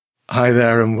Hi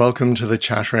there and welcome to the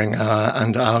Chattering Hour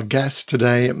and our guest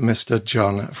today, Mr.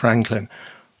 John Franklin.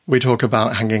 We talk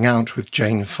about hanging out with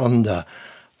Jane Fonda,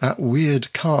 that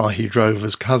weird car he drove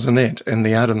as Cousin Itt in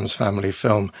the Addams Family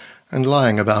film, and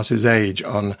lying about his age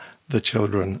on The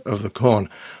Children of the Corn.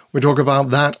 We talk about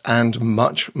that and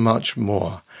much, much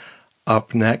more.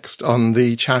 Up next on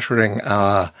the Chattering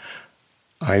Hour,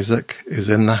 Isaac is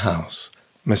in the house,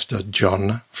 Mr.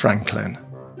 John Franklin.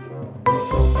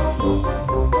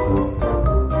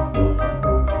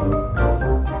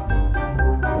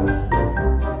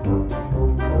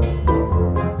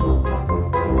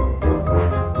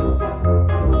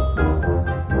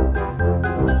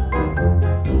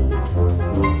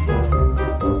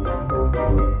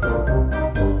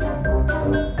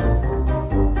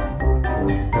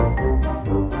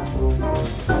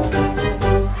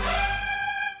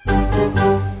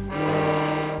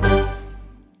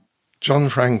 John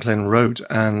Franklin wrote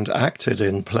and acted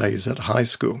in plays at high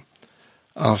school.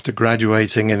 After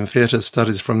graduating in theatre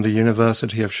studies from the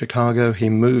University of Chicago, he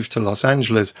moved to Los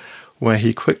Angeles, where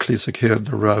he quickly secured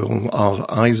the role of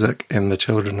Isaac in The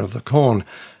Children of the Corn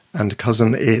and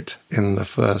Cousin Itt in the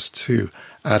first two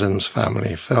Addams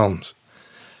Family films.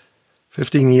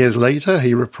 15 years later,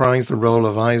 he reprised the role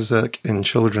of Isaac in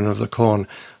Children of the Corn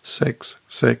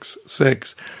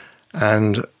 666,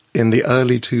 and in the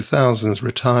early 2000s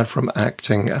retired from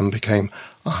acting and became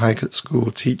a high school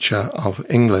teacher of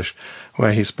English,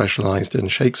 where he specialized in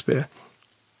Shakespeare.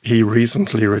 He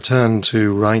recently returned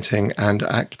to writing and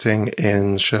acting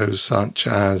in shows such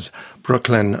as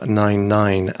Brooklyn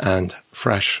Nine-Nine and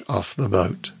Fresh Off the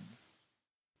Boat.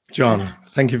 John,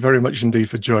 thank you very much indeed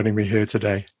for joining me here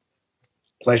today.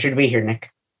 Pleasure to be here,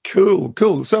 Nick.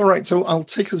 Cool. So, all right, so I'll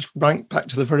take us right back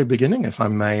to the very beginning, if I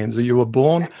may. And so you were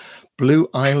born Blue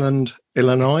Island,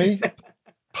 Illinois,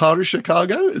 part of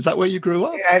Chicago? Is that where you grew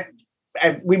up?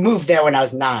 We moved there when I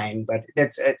was 9, but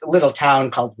it's a little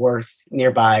town called Worth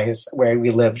nearby is where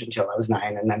we lived until I was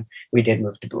 9, and then we did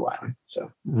move to Blue Island.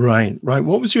 So Right.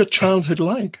 What was your childhood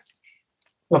like?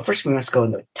 Well, first we must go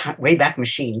in the Wayback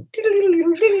Machine.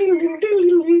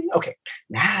 Okay,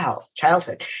 now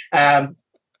childhood.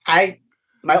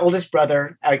 My oldest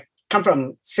brother, I come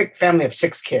from a family of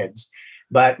 6 kids.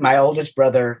 But my oldest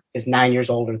brother is 9 years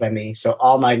older than me. So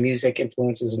all my music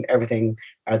influences and everything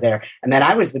are there. And then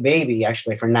I was the baby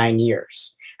actually for 9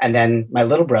 years. And then my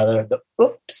little brother, the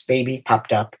baby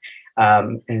popped up.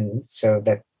 And so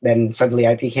then suddenly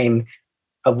I became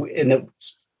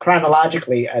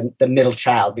chronologically the middle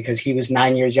child because he was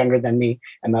 9 years younger than me.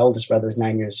 And my oldest brother was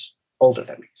 9 years older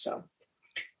than me. So,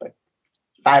 but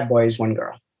 5 boys, 1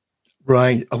 girl.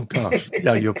 Right. Oh gosh.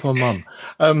 Yeah. Your poor mum.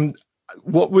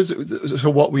 What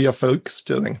were your folks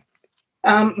doing?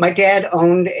 My dad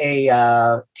owned a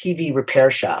TV repair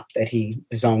shop that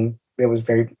his own. It was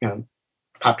very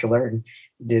popular and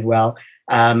did well.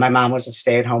 My mom was a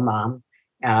stay-at-home mom.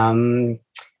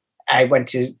 I went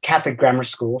to Catholic grammar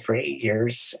school for 8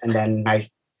 years, and then my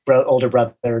older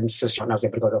brother and sister, and I was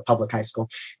able to go to a public high school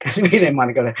because we didn't want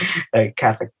to go to a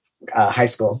Catholic high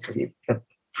school because the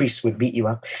priest would beat you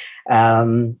up.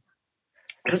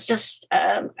 It was just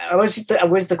I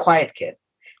was the quiet kid.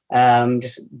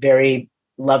 Just very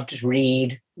loved to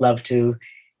read, loved to.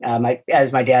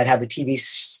 As my dad had the TV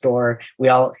store, we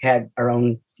all had our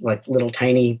own like little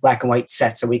tiny black and white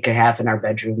sets that we could have in our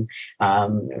bedroom. So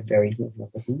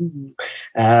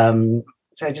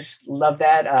I just loved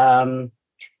that.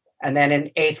 And then in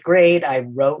 8th grade, I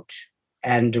wrote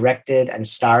and directed and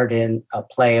starred in a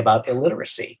play about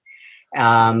illiteracy.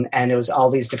 And it was all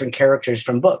these different characters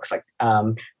from books like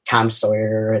Tom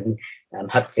Sawyer and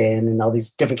Huck Finn and all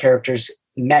these different characters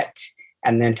met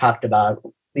and then talked about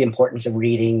the importance of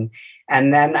reading.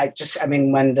 And then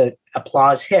when the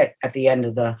applause hit at the end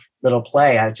of the little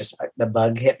play, the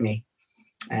bug hit me.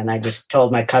 And I just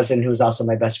told my cousin, who was also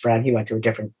my best friend, he went to a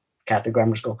different Catholic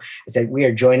grammar school. I said, we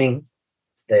are joining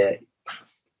the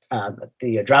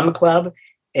drama club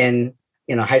in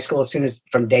high school as soon as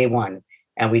from day one.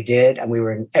 And we did, and we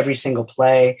were in every single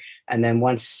play. And then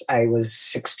once I was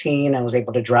 16, I was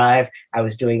able to drive. I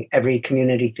was doing every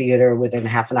community theater within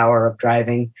half an hour of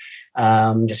driving,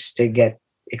 just to get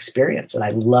experience. And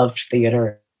I loved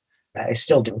theater. I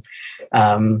still do.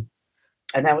 And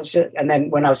that was it. And then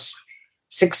when I was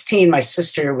 16, my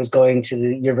sister was going to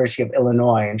the University of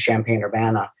Illinois in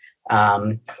Champaign-Urbana.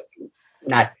 And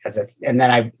then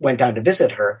I went down to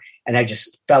visit her, and I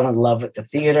just fell in love with the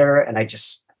theater, and I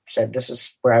just said, this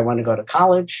is where I want to go to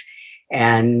college.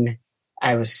 And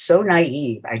I was so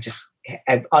naive. You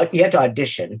had to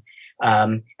audition.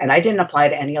 And I didn't apply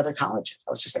to any other colleges.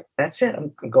 I was just like, that's it.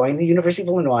 I'm going to the University of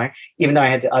Illinois, even though I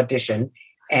had to audition.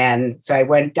 And so I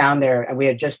went down there, and we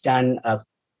had just done a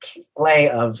play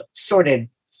of sort of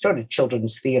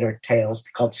children's theater tales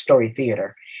called Story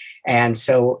Theater. And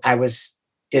so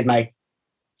did my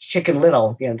Chicken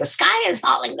Little, the sky is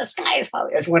falling,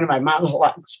 as one of my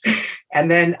monologues. And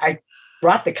then I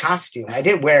brought the costume. I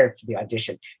didn't wear it for the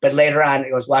audition, but later on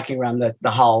I was walking around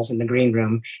the halls in the green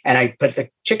room, and I put the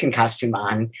chicken costume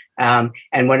on.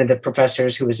 And one of the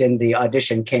professors who was in the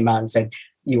audition came out and said,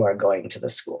 "You are going to the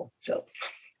school." So.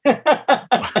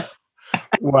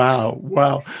 Wow.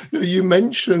 Now, you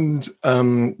mentioned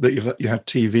that you had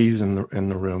TVs in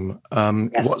the room.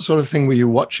 Yes. What sort of thing were you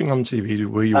watching on TV?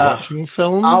 Were you watching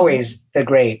films? Always the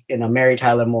great, Mary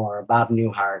Tyler Moore, Bob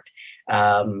Newhart.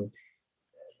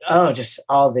 Just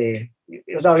all it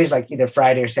was always like either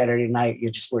Friday or Saturday night.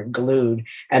 You just were glued.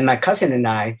 And my cousin and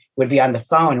I would be on the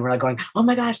phone, and we're like going, "Oh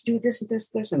my gosh, do this and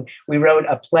this." And we wrote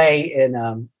a play in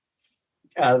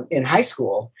high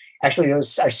school. Actually, it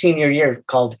was our senior year,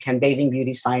 called "Can Bathing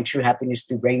Beauties Find True Happiness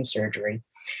Through Brain Surgery?"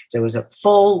 So it was a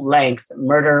full-length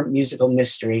murder musical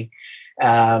mystery,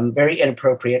 very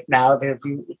inappropriate. Now,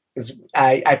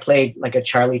 I played like a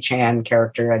Charlie Chan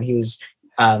character, and he was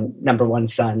number one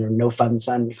son, or no fun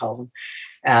son, we call him.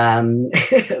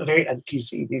 Very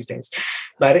un-PC these days.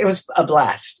 But it was a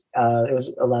blast. It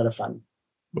was a lot of fun.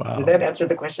 Wow. Did that answer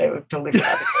the question? I totally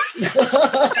forgot.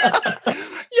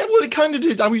 Yeah, well, it kind of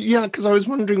did. I mean, yeah, because I was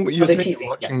wondering what you were saying. TV,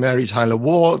 watching Mary Tyler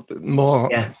Moore more.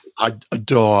 Yes. I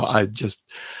adore. I'm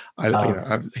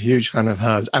a huge fan of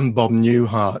hers, and Bob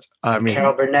Newhart. I mean,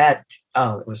 Carol Burnett.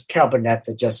 It was Carol Burnett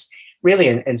that just really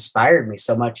inspired me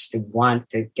so much to want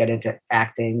to get into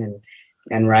acting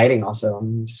and writing. Also,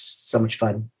 just so much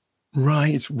fun.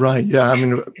 Right. Yeah, I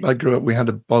mean, I grew up. We had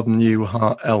a Bob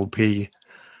Newhart LP,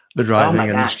 The Driving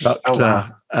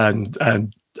Instructor, and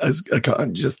as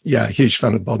a huge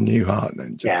fan of Bob Newhart,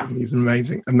 and he's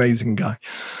an amazing guy.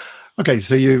 Okay,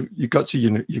 so you got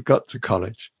to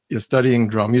college. You're studying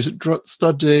drama. You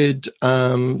studied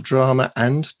drama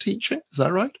and teaching. Is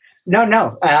that right?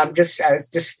 No. I was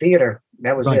just theater.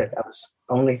 That was it. I was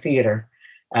only theater.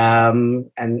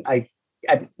 And I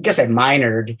guess I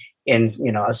minored in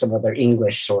some other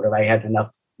English sort of. I had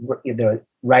enough the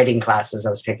writing classes I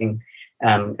was taking,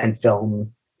 and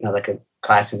film. Like a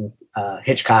class in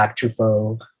Hitchcock,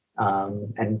 Truffaut,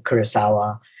 and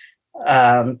Kurosawa.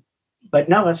 But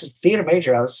no, I was a theater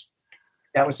major.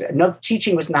 No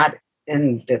teaching was not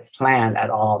in the plan at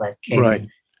all. That came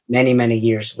many, many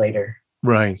years later.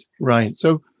 Right.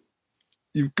 So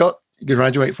you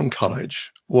graduate from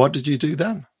college. What did you do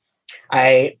then?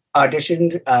 I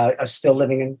auditioned. I was still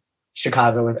living in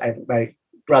Chicago with my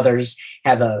brothers.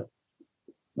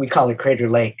 We call it Crater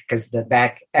Lake, because the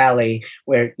back alley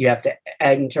where you have to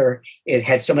enter, it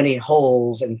had so many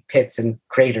holes and pits and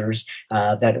craters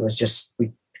that it was just,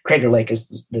 Crater Lake is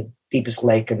the deepest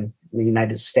lake in the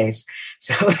United States.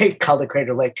 So they called it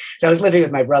Crater Lake. So I was living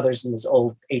with my brothers in this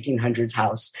old 1800s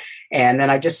house. And then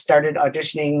I just started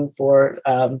auditioning for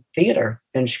theater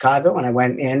in Chicago. And I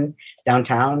went in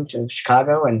downtown to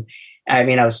Chicago. And I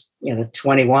mean, I was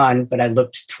 21, but I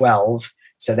looked 12.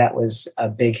 So that was a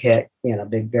big hit,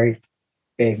 very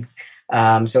big.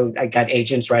 So I got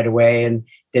agents right away and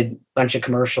did a bunch of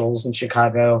commercials in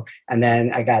Chicago. And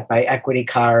then I got my equity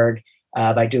card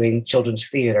by doing children's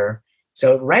theater.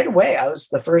 So right away, I was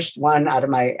the first one out of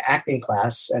my acting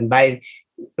class. And it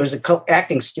was a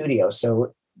acting studio.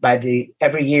 So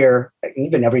every year,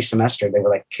 even every semester, they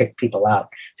would kick people out.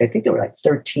 So I think there were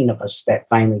 13 of us that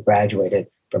finally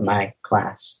graduated from my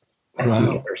class. At the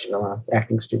University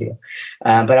Acting Studio.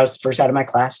 But I was the first out of my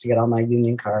class to get all my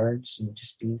union cards and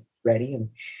just be ready. And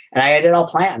I had it all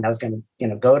planned. I was going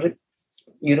to go to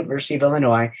University of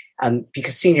Illinois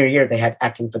because senior year, they had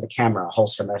acting for the camera a whole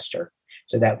semester.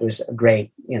 So that was a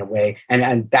great, way.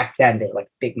 And back then, they were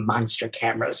big monster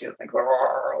cameras, with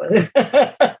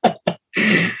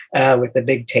the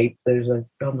big tape. There's oh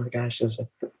my gosh, it was a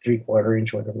 3/4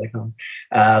 inch, whatever they call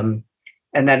them.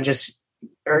 And then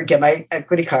get my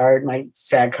equity card, my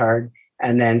SAG card,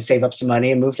 and then save up some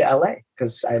money and move to LA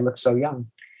because I looked so young.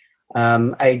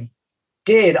 I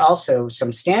did also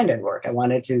some stand-in work. I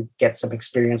wanted to get some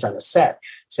experience on the set.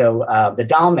 So The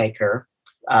Doll Maker,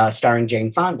 starring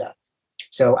Jane Fonda.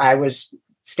 So I was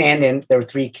stand-in. There were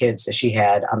 3 kids that she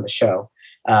had on the show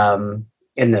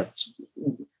in the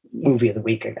movie of the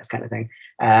week, I guess, kind of thing.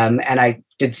 And I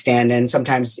did stand in.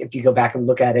 Sometimes if you go back and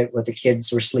look at it where the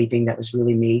kids were sleeping, that was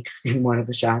really me in one of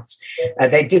the shots.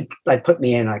 They did put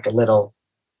me in a little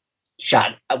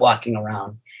shot walking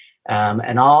around.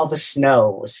 And all the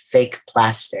snow was fake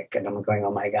plastic. And I'm going,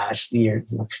 oh my gosh, you're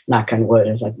knock on wood.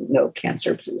 It's no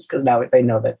cancer, please. Because now they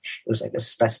know that it was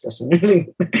asbestos and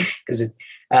everything. Because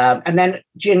And then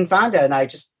Jane Fonda and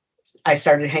I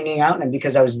started hanging out, and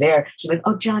because I was there, she's like,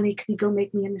 "Oh, Johnny, can you go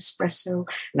make me an espresso?"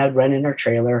 And I'd run in her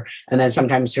trailer, and then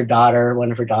sometimes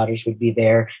one of her daughters, would be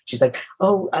there. She's like,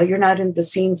 "Oh, you're not in the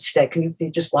scenes today. Can you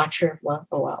just watch her?" Well,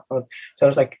 oh wow! So I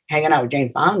was like hanging out with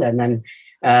Jane Fonda, and then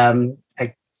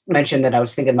I mentioned that I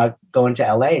was thinking about going to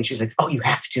LA, and she's like, "Oh, you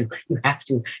have to.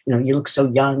 You know, you look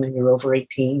so young, and you're over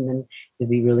 18, and you'll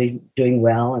be really doing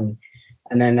well." And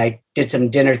then I did some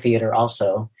dinner theater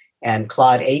also. And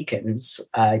Claude Akins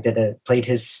played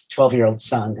his 12-year-old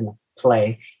son in a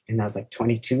play. And I was like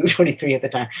 22, 23 at the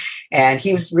time. And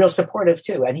he was real supportive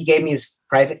too. And he gave me his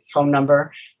private phone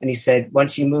number. And he said,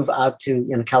 once you move out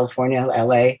to California,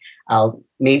 LA, I'll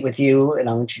meet with you and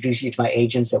I'll introduce you to my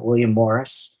agents at William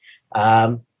Morris.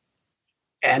 And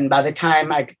by the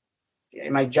time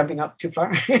am I jumping up too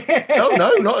far?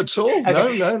 No, not at all.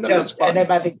 Okay. No, that's fine. And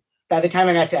then by the time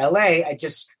I got to LA, I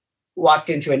just walked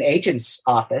into an agent's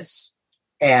office,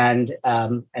 and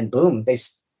boom,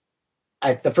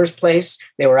 the first place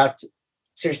they were out,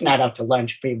 seriously, not out to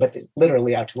lunch, but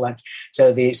literally out to lunch.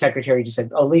 So the secretary just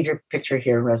said, "Oh, leave your picture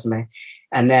here, resume."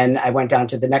 And then I went down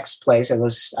to the next place. It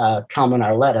was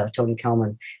Toni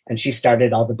Kelman, and she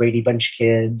started all the Brady Bunch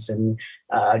Kids and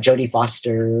Jodie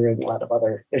Foster and a lot of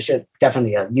other. There's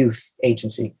definitely a youth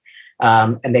agency,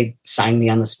 and they signed me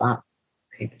on the spot.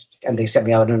 And they sent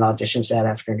me out on auditions that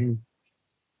afternoon.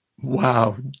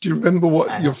 Wow. Do you remember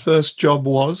what your first job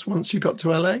was once you got to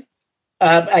LA?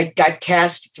 I got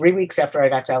cast 3 weeks after I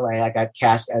got to LA. I got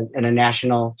cast in a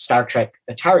national Star Trek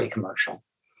Atari commercial.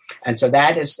 And so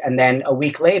and then a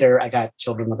week later, I got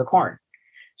Children of the Corn.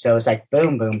 So it was like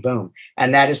boom, boom, boom.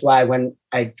 And that is why when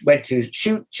I went to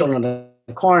shoot Children of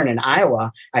the Corn in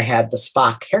Iowa, I had the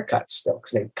Spock haircut still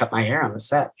because they cut my hair on the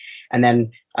set. And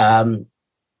then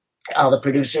all the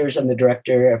producers and the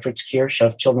director, Fritz Kirsch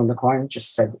of Children of the Corn,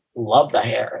 just said, "Love the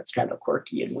hair. It's kind of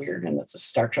quirky and weird, and it's a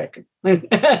Star Trek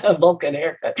Vulcan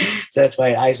haircut." So that's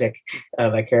why Isaac,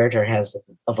 my character, has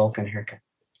a Vulcan haircut.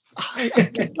 I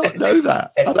did not know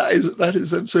that. That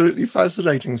is absolutely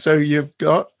fascinating. So you've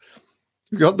got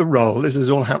the role. This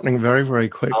is all happening very, very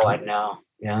quickly. Oh, I know.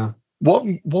 Yeah. What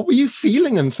were you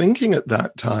feeling and thinking at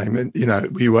that time? And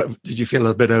did you feel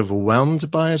a bit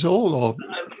overwhelmed by it all, or?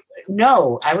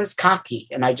 No, I was cocky,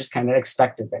 and I just kind of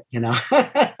expected it, and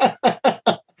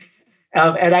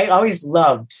I always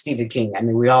loved Stephen King. I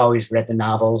mean, we always read the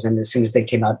novels, and as soon as they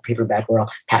came out paperback, we're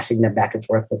all passing them back and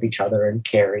forth with each other and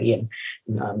Carrie.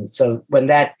 And so when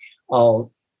that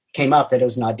all came up, that it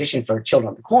was an audition for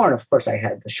Children of the Corn, of course, I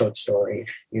had the short story,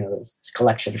 this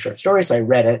collection of short stories. So I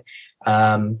read it.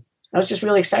 I was just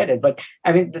really excited. But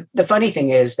I mean, the funny thing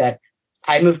is that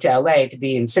I moved to LA to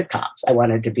be in sitcoms. I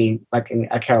wanted to be like in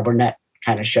a Carol Burnett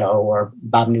kind of show, or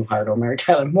Bob Newhart or Mary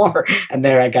Tyler Moore. And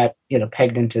there I got,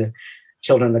 pegged into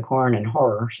Children of the Corn and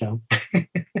horror. So,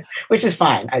 which is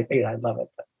fine. I love it.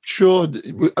 Sure.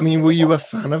 I mean, were you a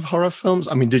fan of horror films?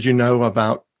 I mean, did you know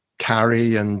about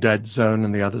Carrie and Dead Zone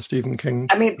and the other Stephen King?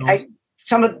 I mean,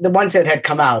 some of the ones that had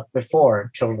come out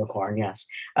before Children of the Corn, yes.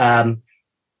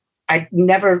 I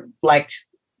never liked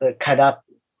the cut up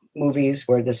movies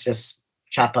where this just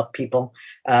chop up people.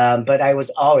 But I was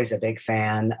always a big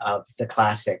fan of the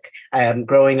classic.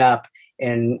 Growing up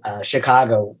in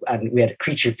Chicago, we had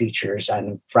creature features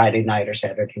on Friday night or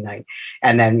Saturday night.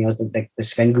 And then, the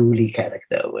Svengoolie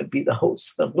character would be the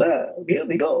host of, here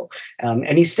we go.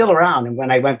 And he's still around. And when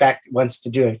I went back once to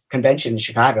do a convention in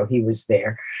Chicago, he was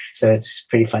there. So it's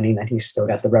pretty funny that he's still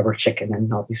got the rubber chicken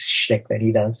and all this shtick that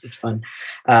he does. It's fun.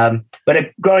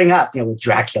 But growing up, with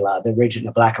Dracula, the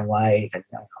original black and white, and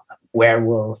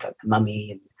werewolf and the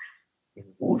mummy and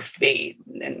Wolfbane,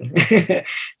 and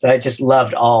so I just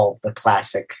loved all the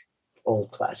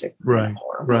old classic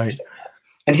horror movies.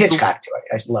 And Hitchcock too.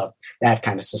 I just love that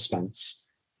kind of suspense.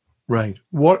 Right.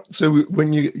 So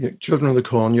when Children of the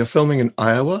Corn, you're filming in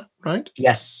Iowa, right?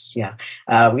 Yes. Yeah.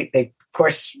 They, of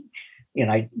course,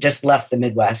 I just left the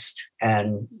Midwest,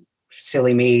 and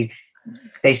silly me,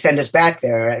 they send us back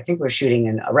there. I think we're shooting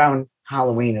in around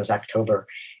Halloween. It was October,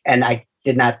 and I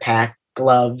did not pack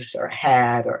gloves or a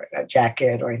hat or a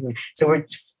jacket or anything. So we're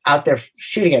out there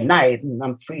shooting at night, and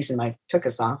I'm freezing my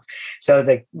tuchus off. So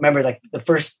remember the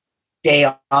first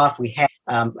day off we had,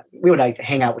 we would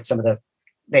hang out with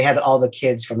they had all the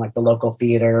kids from the local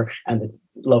theater and the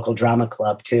local drama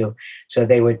club too. So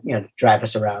they would, drive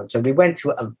us around. So we went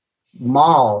to a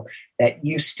mall that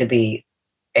used to be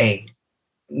a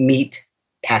meat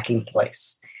packing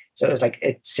place. So it was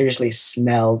it seriously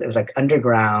smelled. It was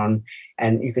underground,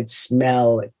 and you could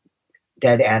smell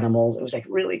dead animals. It was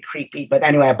really creepy. But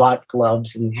anyway, I bought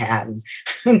gloves and hat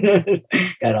and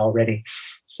got all ready.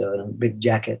 So big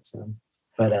jackets.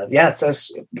 So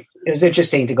it was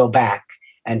interesting to go back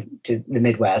and to the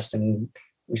Midwest, and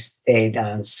we stayed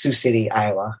Sioux City,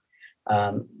 Iowa.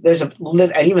 There's and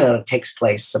even though it takes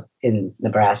place in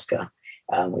Nebraska,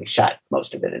 we shot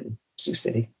most of it in Sioux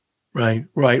City. Right.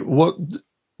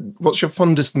 What's your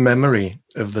fondest memory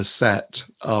of the set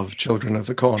of Children of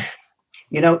the Corn?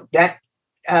 That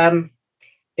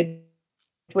it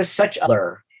was such a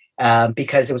blur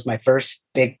because it was my first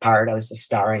big part. I was the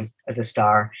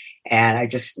star, and I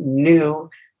just knew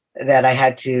that I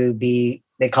had to be.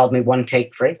 They called me One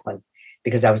Take Franklin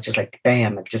because I was just like,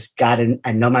 bam! I just got in.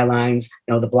 I know my lines,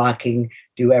 know the blocking,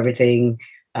 do everything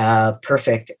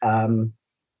perfect.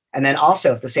 And then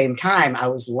also at the same time, I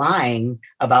was lying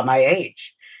about my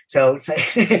age. So it's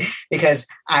like, because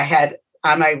I had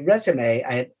on my resume,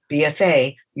 I had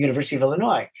BFA, University of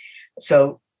Illinois.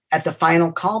 So at the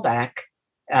final callback,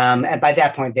 and by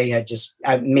that point they had just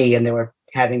me, and they were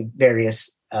having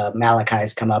various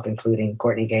Malachis come up, including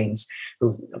Courtney Gaines,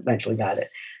 who eventually got it.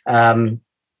 And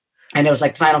it was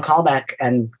like the final callback,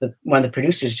 and one of the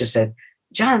producers just said,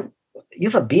 "John, you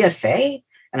have a BFA?"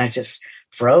 And I just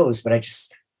froze, but I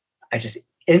just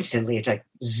instantly, it's like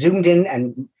zoomed in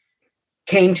and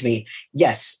came to me.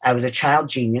 Yes, I was a child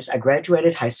genius. I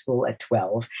graduated high school at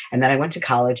 12, and then I went to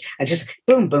college, and just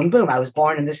boom, boom, boom. I was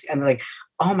born in this. I'm like,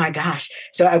 oh my gosh.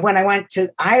 So when I went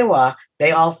to Iowa,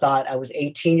 they all thought I was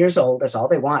 18 years old. That's all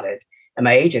they wanted. And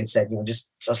my agent said, just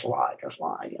lie,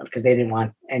 because they didn't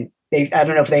want, and I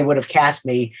don't know if they would have cast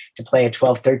me to play a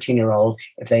 12, 13-year-old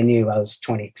if they knew I was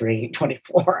 23,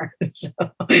 24.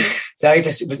 So I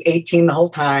just was 18 the whole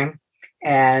time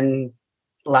and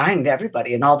lying to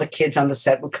everybody. And all the kids on the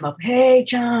set would come up, "Hey,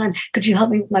 John, could you help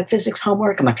me with my physics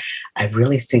homework?" I'm like, "I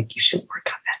really think you should work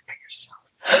on that for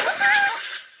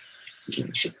yourself."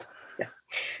 You should. Yeah.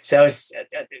 So it's,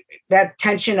 that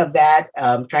tension of that,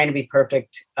 trying to be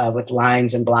perfect with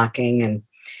lines and blocking.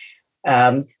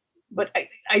 But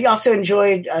I also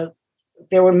enjoyed,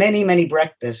 there were many, many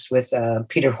breakfasts with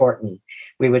Peter Horton.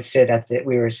 We would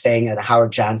we were staying at a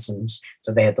Howard Johnson's,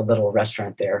 so they had the little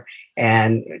restaurant there.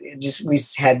 And we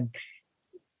had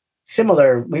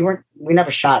similar, we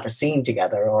never shot a scene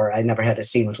together, or I never had a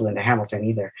scene with Linda Hamilton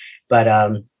either. But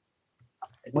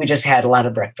we just had a lot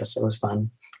of breakfast. It was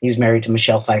fun. He was married to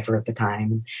Michelle Pfeiffer at the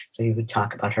time, so he would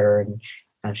talk about her,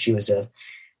 and she was a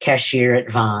cashier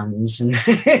at Vons and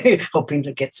hoping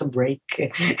to get some break.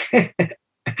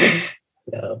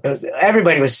 So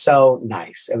everybody was so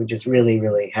nice. We just really,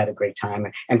 really had a great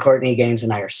time. And Courtney Gaines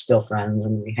and I are still friends,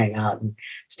 and we hang out and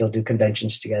still do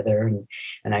conventions together.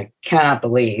 And I cannot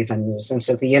believe, and since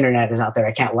the internet is out there,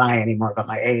 I can't lie anymore about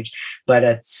my age, but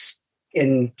it's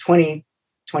in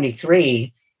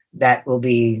 2023, that will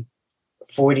be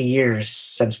 40 years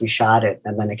since we shot it.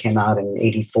 And then it came out in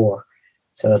 84.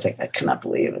 So I was like, I cannot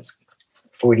believe it's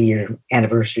 40-year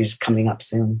anniversary is coming up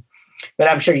soon. But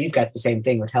I'm sure you've got the same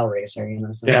thing with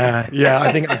Hellraiser, So. Yeah.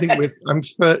 I think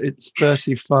it's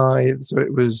 35. So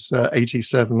it was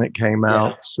 87. It came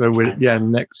out. So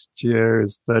next year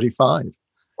is 35.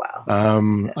 Wow.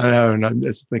 I know, and I'm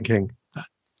just thinking, that's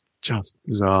just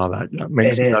bizarre. That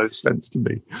makes no sense to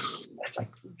me. It's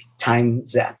like time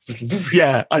zap.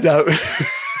 Yeah, I know.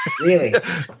 Really.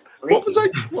 What was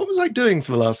I doing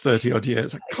for the last 30 odd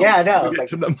years? I know.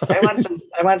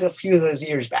 I want a few of those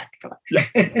years back. Come on.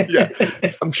 Yeah.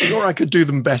 I'm sure I could do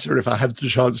them better if I had the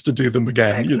chance to do them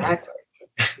again. Exactly.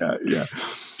 Yeah.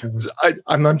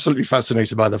 I'm absolutely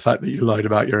fascinated by the fact that you lied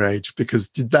about your age, because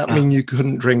did that mean you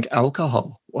couldn't drink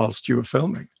alcohol whilst you were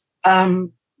filming?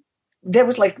 There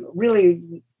was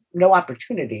really no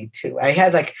opportunity to. I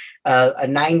had a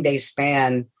 9-day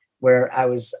span where I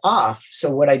was off. So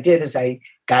what I did is I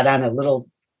got on a little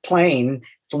plane,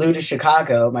 flew to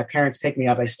Chicago. My parents picked me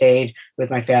up. I stayed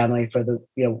with my family for the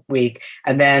week.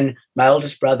 And then my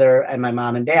oldest brother and my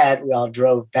mom and dad, we all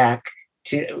drove back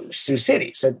to Sioux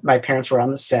City. So my parents were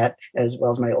on the set as well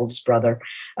as my oldest brother.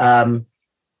 So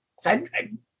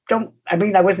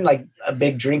I wasn't a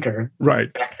big drinker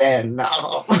right back then.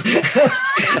 No,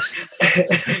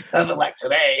 nothing like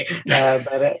today.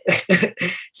 But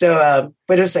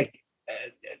it was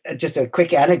just a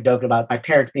quick anecdote about my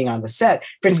parents being on the set.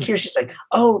 Fritz Kirsch is they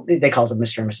called him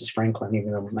Mr. and Mrs. Franklin,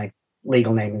 even though my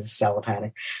legal name is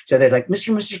Salopathic. So they're like, "Mr.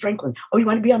 and Mrs. Franklin, you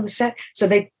want to be on the set?" So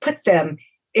they put them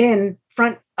in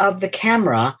front of the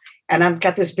camera, and I've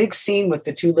got this big scene with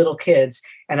the two little kids,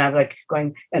 and I'm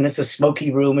going, and it's a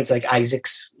smoky room. It's like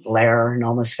Isaac's lair and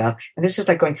all this stuff. And it's just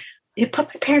going, you put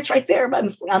my parents right there on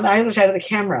the other side of the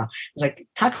camera. It's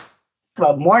talk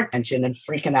about more attention and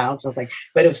freaking out. So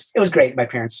but it was great. My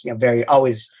parents,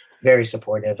 always very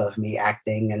supportive of me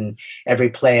acting. And every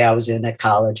play I was in at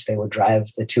college, they would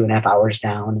drive the 2.5 hours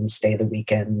down and stay the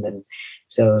weekend. And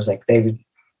so it was like they would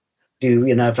do,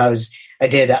 if I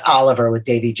did Oliver with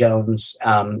Davy Jones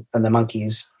from the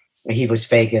Monkees. He was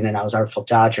Fagin and I was Artful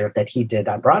Dodger that he did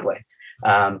on Broadway.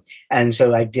 And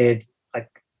so I did like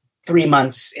 3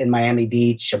 months in Miami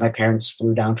Beach, and my parents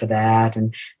flew down for that.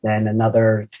 And then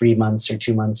another 3 months or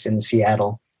 2 months in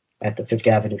Seattle at the Fifth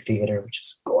Avenue Theater, which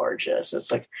is gorgeous.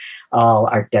 It's like all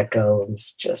Art Deco, and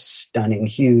it's just stunning,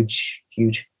 huge,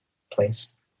 huge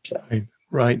place. So.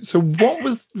 Right. So what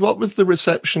was the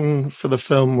reception for the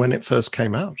film when it first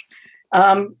came out?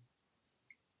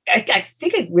 I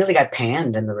think it really got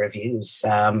panned in the reviews.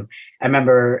 I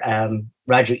remember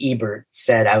Roger Ebert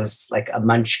said I was like a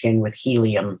munchkin with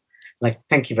helium. Like,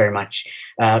 thank you very much.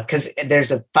 Because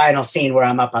there's a final scene where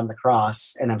I'm up on the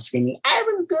cross and I'm screaming, I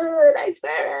was good, I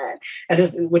swear.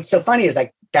 And what's so funny is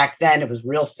like back then it was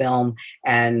real film,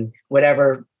 and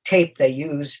whatever tape they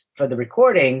used for the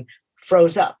recording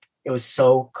froze up. It was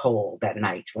so cold that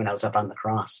night when I was up on the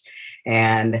cross.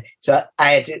 And so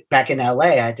I had to, back in LA,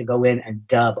 I had to go in and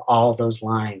dub all those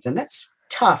lines. And that's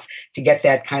tough to get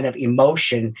that kind of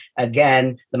emotion.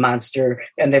 Again, the monster,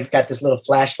 and they've got this little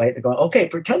flashlight. They're going, okay,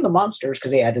 pretend the monsters,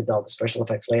 because they added all the special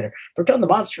effects later. Pretend the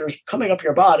monsters coming up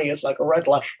your body is like a red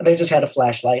light. And they just had a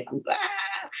flashlight.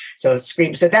 So it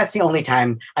screamed. So that's the only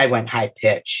time I went high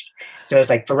pitched. So it was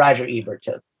like for Roger Ebert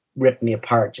to rip me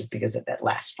apart just because of that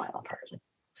last final part.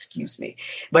 Excuse me,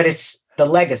 but it's the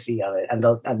legacy of it,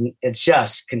 and it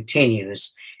just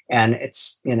continues, and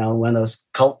it's one of those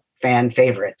cult fan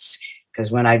favorites.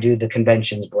 Because when I do the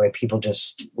conventions, boy, people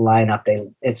just line up.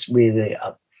 It's really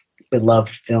a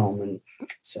beloved film, and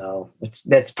so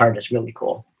that's part that's really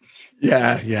cool.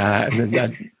 Yeah, and then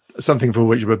that something for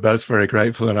which we're both very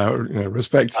grateful in our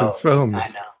respective films.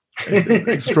 I know,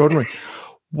 extraordinary.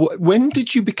 When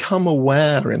did you become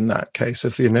aware, in that case,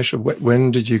 of the initial?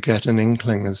 When did you get an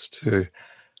inkling as to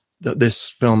that this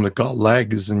film had got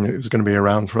legs and it was going to be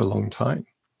around for a long time?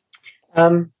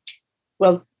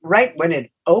 Well, right when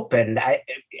it opened,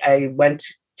 I went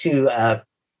to I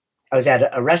was at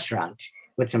a restaurant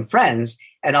with some friends,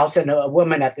 and all of a sudden a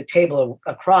woman at the table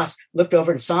across looked over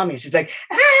and saw me. She's like,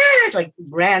 ah! It's like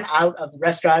ran out of the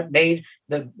restaurant, made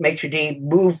the maitre d'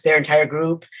 move their entire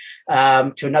group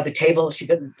to another table. She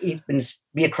couldn't even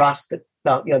be across the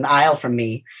aisle from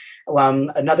me.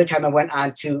 Another time I went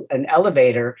onto an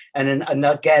elevator, and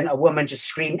again, a woman just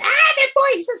screamed, that boy,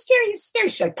 he's so scary, he's scary.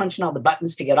 She's like punching all the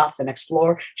buttons to get off the next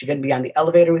floor. She couldn't be on the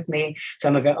elevator with me. So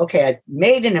I'm like, okay, I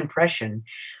made an impression.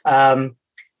 And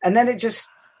then it just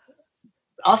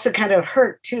also kind of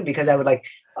hurt too, because I would like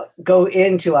go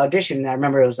into audition. And I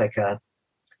remember it was like I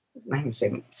would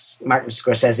say Martin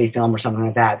Scorsese film or something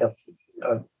like that, of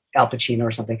Al Pacino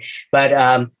or something.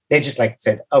 But they just like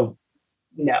said, oh,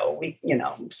 no,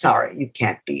 sorry, you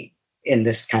can't be in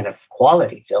this kind of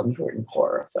quality film. You were in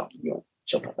horror film. You're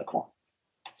Children of the Corn.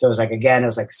 So it was like, again, it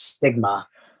was like stigma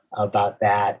about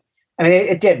that. I mean,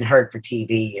 it didn't hurt for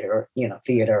TV or,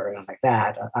 theater or anything like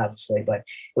that, obviously, but it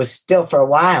was still for a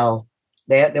while,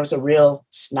 there was a real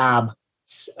snob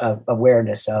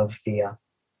awareness of the,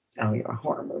 you're a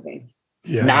horror movie.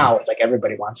 Yeah. Now it's like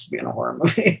everybody wants to be in a horror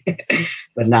movie,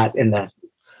 but not in the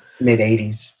mid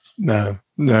 80s. No.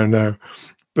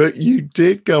 But you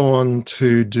did go on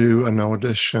to do an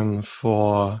audition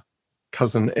for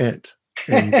Cousin Itt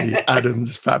in the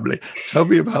Addams Family. Tell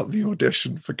me about the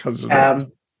audition for Cousin Itt.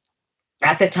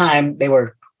 At the time, they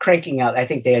were cranking out. I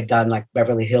think they had done like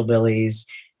Beverly Hillbillies,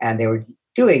 and they were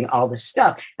doing all this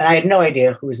stuff. And I had no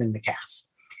idea who was in the cast.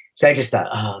 So I just thought,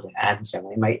 oh, the Addams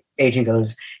Family. My agent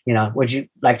goes, would you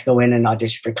like to go in and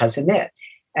audition for Cousin Itt?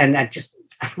 And I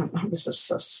don't know, this is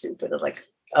so stupid. I was like,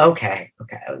 okay.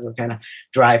 It was a kind of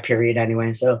dry period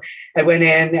anyway. So I went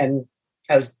in, and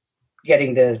I was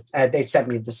getting they sent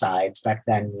me the sides back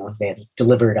then. They had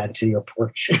delivered onto your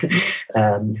porch.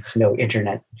 There was no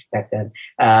internet back then.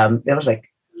 That was like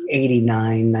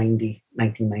 89, 90,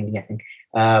 1990, I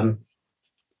think.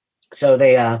 So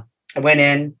I went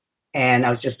in, and I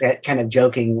was just kind of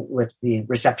joking with the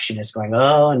receptionist going,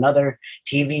 oh, another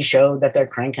TV show that they're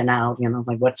cranking out,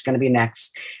 like what's going to be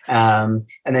next? And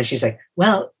then she's like,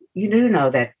 well, you do know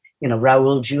that,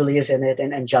 Raul Julia's in it,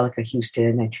 and Angelica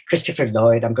Houston and Christopher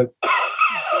Lloyd. I'm going,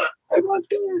 oh, I want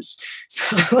this.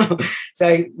 So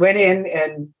I went in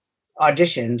and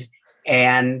auditioned,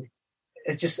 and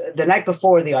it's just the night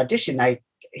before the audition, I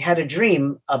had a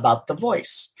dream about the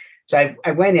voice. So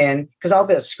I went in, because all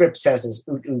the script says is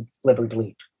oot, oot, liver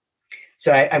bleep.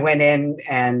 So I went in,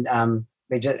 and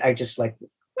I just like,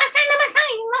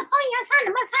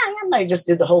 I just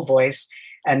did the whole voice.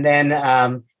 And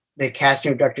then the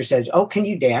casting director says, "Oh, can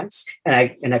you dance?" And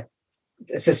I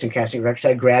assistant casting director, so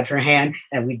I grabbed her hand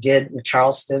and we did the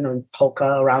Charleston and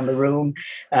polka around the room.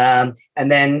 And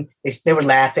then they were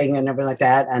laughing and everything like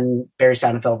that. And Barry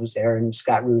Sonnenfeld was there and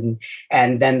Scott Rudin.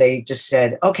 And then they just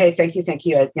said, "Okay, thank you.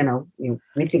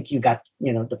 We think you got,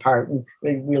 the part, and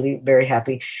we're really very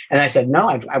happy." And I said, "No,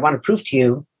 I want to prove to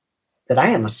you that I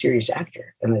am a serious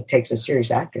actor, and it takes a serious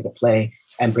actor to play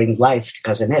and bring life to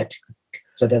Cousin Itt."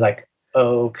 So they're like,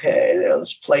 "Okay,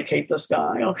 let's placate this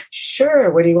guy." "Oh,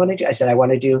 sure. What do you want to do?" I said, "I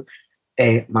want to do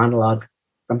a monologue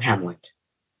from Hamlet."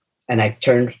 And I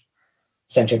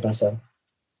centered myself.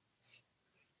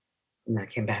 And I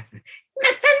came back.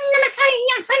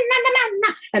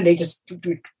 And they just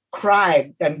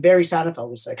cried. And Barry Sonnenfeld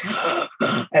was like,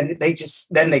 and they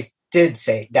did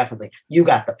say, "Definitely, you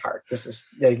got the part."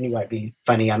 They knew I'd be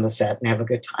funny on the set and have a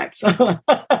good time. So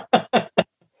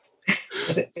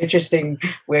it's an interesting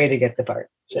way to get the part.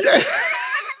 So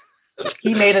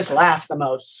he made us laugh the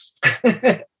most.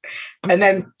 And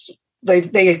then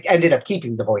they ended up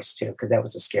keeping the voice too, because that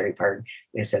was the scary part.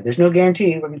 They said, "There's no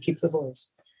guarantee we're going to keep the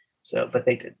voice." So, but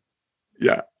they did.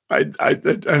 Yeah. And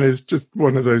it's just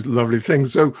one of those lovely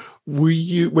things. So when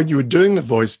you were doing the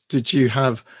voice, did you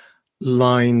have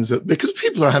lines because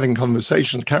people are having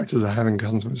conversations, characters are having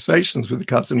conversations with the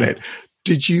Cousin Itt.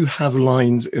 Did you have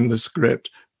lines in the script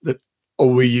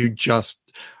or were you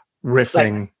just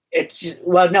riffing? It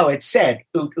said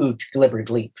 "oot oot glibber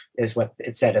gleep" is what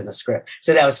it said in the script.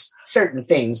 So that was certain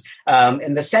things.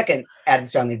 In the second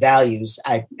Addams Family Values,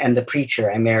 I am the preacher.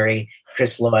 I marry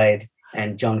Chris Lloyd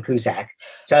and Joan Cusack.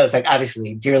 So I was like,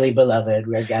 obviously, "Dearly beloved,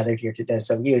 we are gathered here today."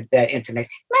 So that intonation,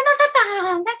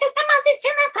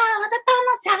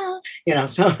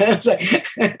 so it was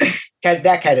like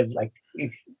that kind of like, you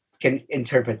can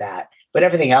interpret that. But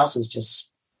everything else is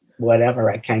just whatever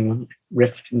I kind of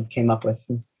riffed and came up with.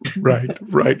 Right.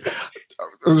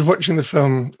 I was watching the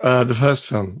film, the first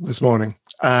film this morning,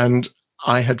 and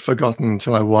I had forgotten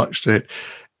until I watched it.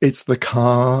 It's the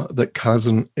car that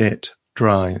Cousin Itt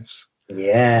drives.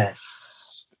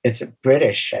 Yes. It's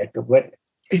British.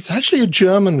 It's actually a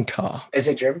German car. Is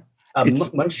it German?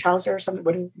 Munchausen or something?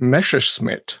 What is it?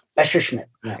 Messerschmitt.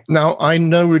 Right. Now, I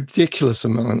know ridiculous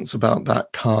amounts about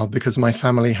that car because my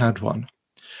family had one.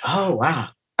 Oh, wow.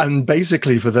 And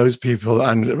basically for those people,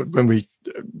 and when we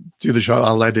do the show,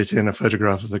 I'll edit in a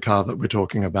photograph of the car that we're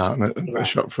talking about and a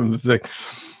shot from the thing.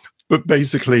 But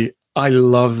basically, I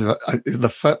love the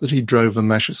fact that he drove a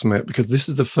Messerschmitt, because this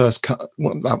is the first car,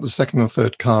 that was the second or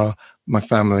third car my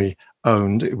family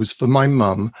owned. It was for my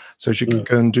mum, so she could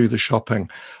go and do the shopping.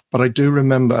 But I do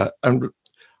remember, and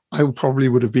I probably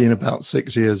would have been about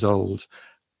 6 years old.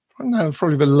 No,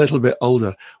 probably a little bit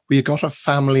older. We got a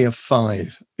family of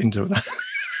 5 into that.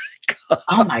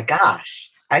 Oh my gosh!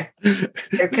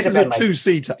 There could have been a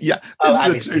two-seater. Yeah.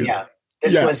 Obviously, yeah.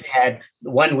 This had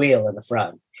one wheel in the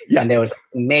front. Yeah. And there was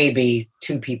maybe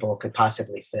 2 people could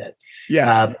possibly fit.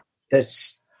 Yeah. The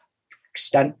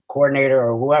stunt coordinator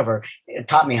or whoever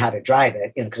taught me how to drive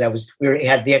it, because we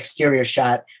had the exterior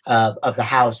shot of the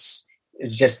house. It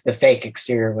was just the fake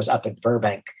exterior was up in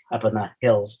Burbank, up in the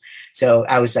hills. So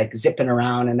I was like zipping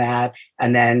around in that.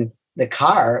 And then the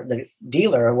car, the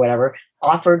dealer or whatever,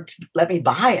 offered to let me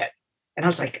buy it. And I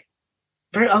was like,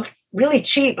 really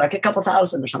cheap, like a couple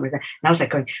 $1,000 or something like that. And I was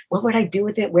like going, what would I do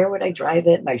with it? Where would I drive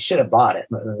it? And I should have bought it.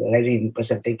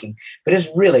 Wasn't thinking, but it's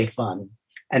really fun.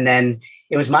 And then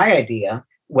it was my idea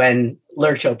when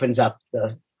Lurch opens up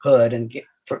the hood and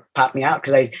pop me out,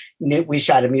 because I knew we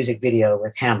shot a music video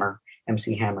with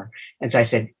MC Hammer. And so I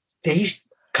said,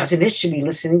 Cousin Itt should be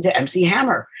listening to MC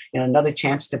Hammer, another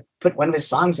chance to put one of his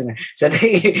songs in there. So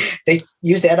they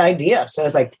used that idea. So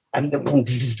it's like, I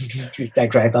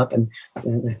drive up and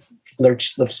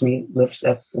Lurch lifts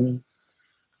up.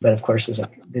 But of course,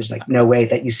 there's no way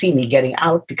that you see me getting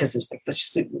out, because it's like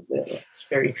it's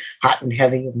very hot and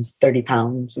heavy and 30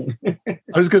 pounds. I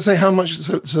was going to say, how much?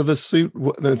 So the suit,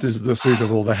 this is the suit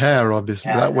of all the hair,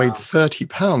 obviously, that weighed 30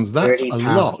 pounds. That's 30 pounds.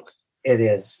 Lot. It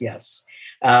is, yes.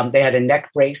 They had a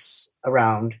neck brace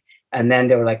around, and then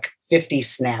there were like 50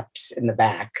 snaps in the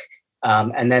back.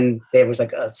 And then there was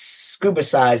like a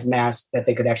scuba-sized mask that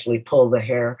they could actually pull the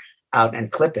hair out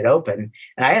and clip it open.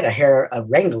 And I had a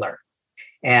Wrangler.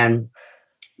 And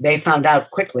they found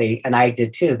out quickly, and I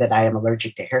did too, that I am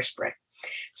allergic to hairspray.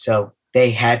 So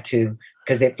they had to,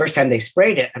 because the first time they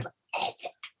sprayed it, I was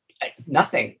like,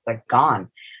 nothing, like gone.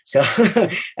 So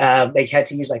they had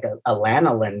to use like a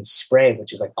lanolin spray,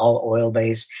 which is like all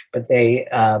oil-based. But they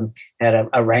had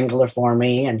a Wrangler for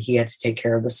me, and he had to take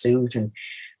care of the suit. And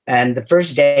And the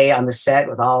first day on the set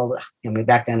with all,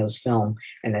 back then it was film,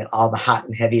 and then all the hot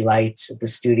and heavy lights at the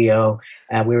studio.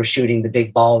 We were shooting the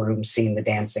big ballroom scene, the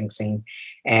dancing scene.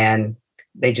 And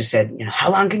they just said,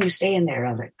 how long can you stay in there?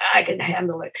 I'm like, I can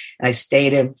handle it. And I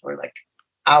stayed in for like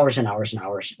hours and hours and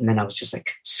hours. And then I was just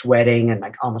like sweating and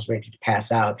like almost ready to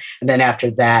pass out. And then after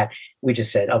that, we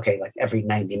just said, okay, like every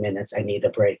 90 minutes, I need a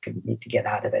break and need to get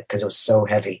out of it because it was so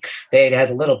heavy. They had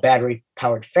a little battery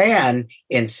powered fan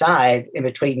inside. In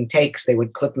between takes, they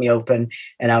would clip me open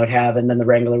and I would have, and then the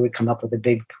wrangler would come up with a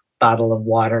big bottle of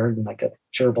water and like a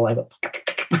gerbil. I go,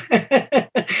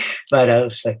 but it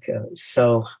was like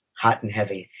so hot and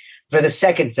heavy. For the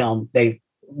second film, they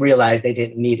realized they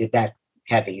didn't need it that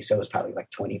heavy. So it was probably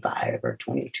like 25 or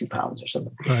 22 pounds or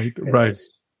something. Right.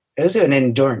 It was an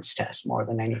endurance test more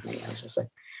than anything. I was just like,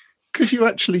 could you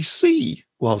actually see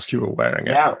whilst you were wearing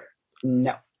it?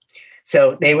 No.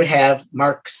 So they would have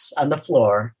marks on the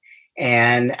floor,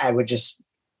 and I would just,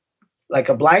 like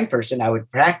a blind person, I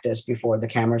would practice before the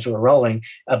cameras were rolling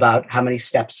about how many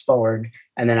steps forward.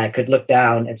 And then I could look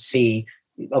down and see,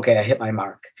 okay, I hit my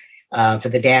mark. For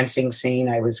the dancing scene,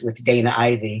 I was with Dana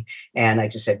Ivey, and I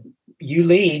just said, you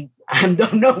lead. I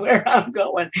don't know where I'm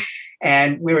going.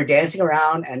 And we were dancing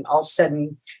around, and all of a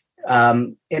sudden,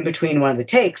 in between one of the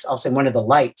takes, all of a sudden one of the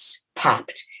lights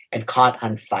popped and caught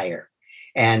on fire.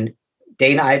 And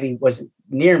Dana Ivey was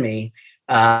near me.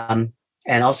 And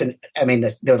all of a sudden,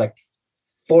 there were like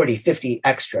 40, 50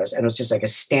 extras, and it was just like a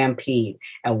stampede.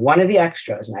 And one of the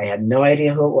extras, and I had no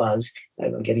idea who it was,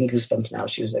 I'm getting goosebumps now.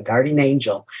 She was a guardian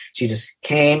angel. She just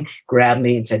came, grabbed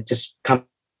me, and said, just come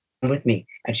with me.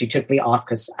 And she took me off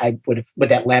because I would have, with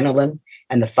that lanolin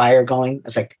and the fire going,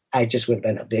 it's like, I just would have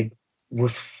been a big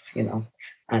woof,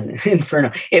 on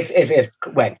inferno.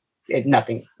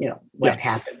 Nothing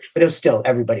happened. But it was still,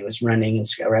 everybody was running, and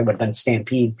I would have been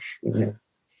stampede.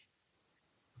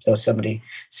 So somebody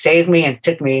saved me and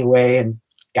took me away and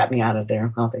got me out of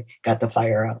there. Well, they got the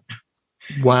fire out.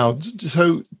 Wow.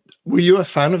 So were you a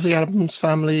fan of the Addams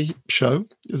Family show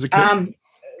as a kid?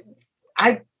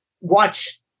 I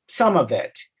watched some of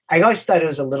it. I always thought it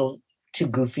was a little too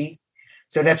goofy.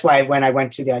 So that's why when I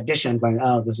went to the audition, I'm going,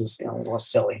 oh, this is a little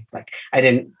silly. Like, I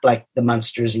didn't like the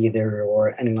Munsters either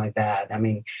or anything like that. I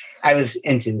mean, I was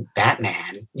into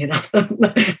Batman,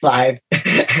 live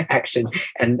action,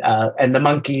 and the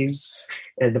Monkees,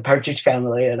 the Partridge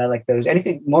Family, and I like those.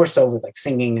 Anything more so with like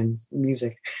singing and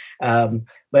music.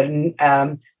 But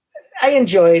I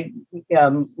enjoyed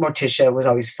Morticia. Was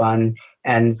always fun,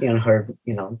 and her,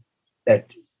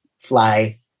 that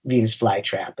Venus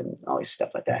flytrap and all this stuff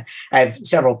like that. I have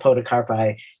several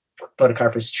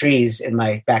Podocarpus trees in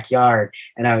my backyard,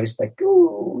 and I was like,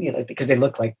 ooh, because they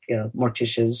look like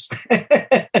Morticia's.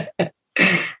 I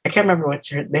can't remember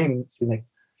what's her name.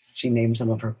 She named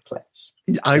some of her plants.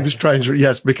 I was trying to,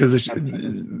 yes, because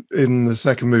in the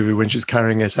second movie, when she's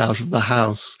carrying it out of the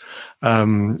house, at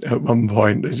one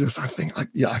point,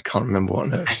 I can't remember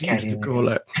what she used to call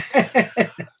it.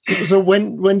 So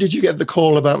when did you get the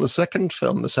call about the second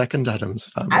film, the second Addams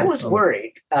Family? I was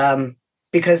worried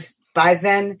because by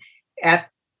then,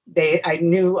 I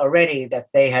knew already that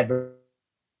they had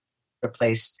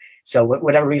replaced. So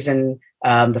whatever reason,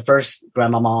 the first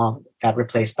grandmama got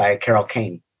replaced by Carol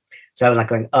Kane. So I was like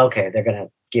going, okay, they're going to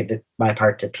give my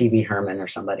part to Pee Wee Herman or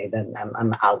somebody. Then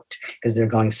I'm out because they're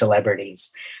going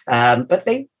celebrities. But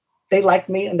they liked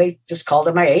me, and they just called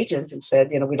up my agent and said,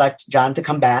 we'd like John to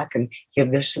come back and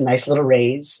give us a nice little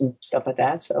raise and stuff like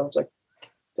that. So I was like,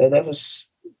 so that was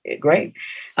great.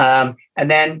 And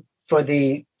then for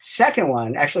the second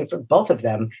one, actually for both of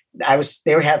them,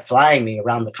 they were flying me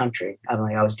around the country.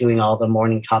 I was doing all the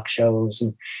morning talk shows,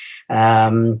 and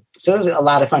so it was a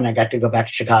lot of fun. I got to go back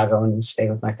to Chicago and stay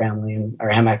with my family, or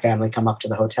have my family come up to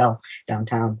the hotel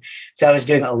downtown. So I was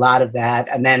doing a lot of that,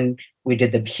 and then we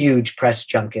did the huge press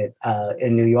junket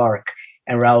in New York,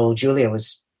 and Raul Julia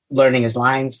was learning his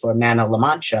lines for Man of La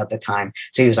Mancha at the time.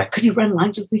 So he was like, could you run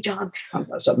lines with me, John?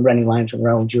 So I'm running lines with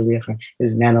Raul Julia for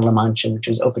his Man of La Mancha, which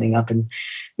was opening up in,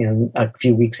 a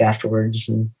few weeks afterwards.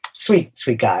 And sweet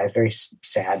guy, very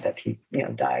sad that he,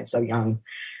 died so young.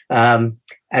 And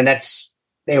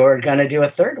they were going to do a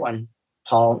third one.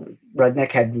 Paul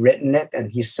Rudnick had written it,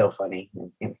 and he's so funny.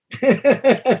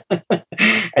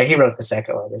 And he wrote the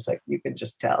second one. It's like, you can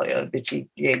just tell, bitchy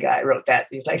gay guy wrote that.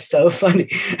 He's like, so funny.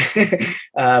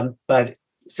 But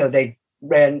so they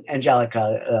ran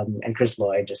Angelica and Chris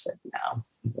Lloyd just said, no,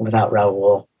 without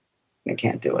Raul, I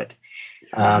can't do it.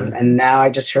 And now I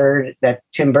just heard that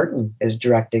Tim Burton is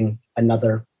directing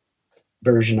another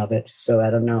version of it. So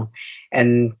I don't know.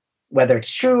 And whether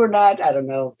it's true or not, I don't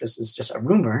know. This is just a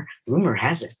rumor. Rumor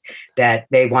has it that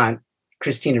they want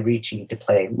Christina Ricci to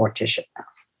play Morticia now,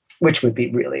 which would be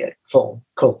really a full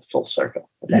circle.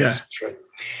 That's true.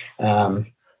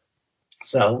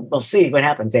 So we'll see what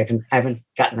happens. I haven't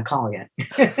gotten a call yet.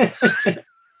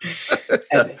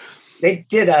 And they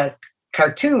did a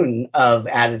cartoon of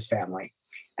Addams Family.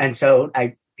 And so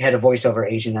I had a voiceover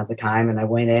agent at the time, and I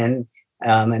went in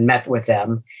and met with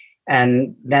them.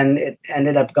 And then it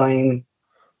ended up going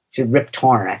to Rip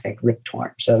Torn, I think. Rip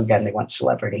Torn. So again, they want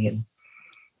celebrity, and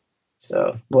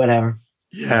so whatever.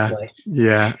 Yeah.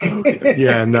 Yeah. Okay.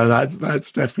 Yeah. No,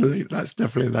 that's definitely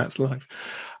that's life.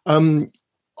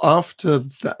 After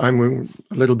that, I mean,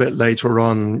 a little bit later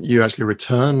on, you actually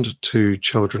returned to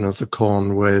Children of the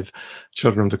Corn with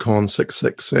Children of the Corn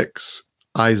 666,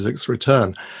 Isaac's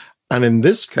Return. And in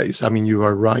this case, I mean, you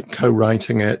are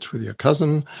co-writing it with your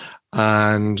cousin,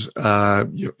 and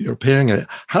you're appearing in it.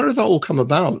 How did that all come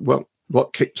about?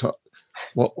 What kicked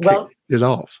it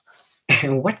off?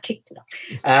 What kicked it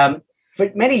off?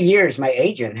 For many years, my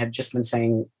agent had just been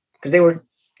saying, because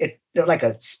they're like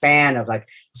a span of like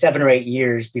 7 or 8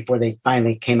 years before they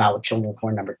finally came out with Children of the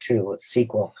Corn #2, a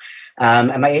sequel.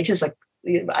 And my agent's like,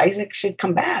 Isaac should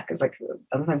come back.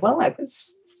 I'm like, well, I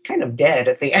was kind of dead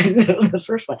at the end of the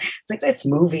first one. It's like, that's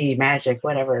movie magic,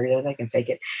 whatever, they can fake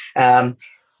it.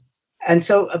 And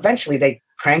so eventually they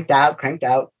cranked out,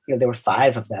 there were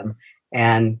 5 of them.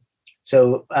 And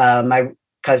so my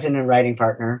cousin and writing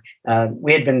partner,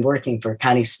 we had been working for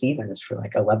Connie Stevens for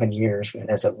like 11 years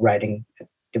as a writing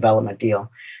development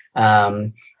deal.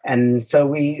 And so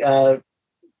we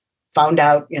found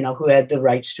out, who had the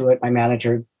rights to it. My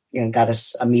manager, got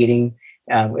us a meeting.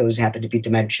 It happened to be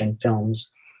Dimension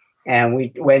Films. And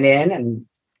we went in and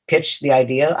pitched the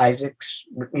idea, Isaac's,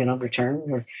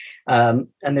 return. And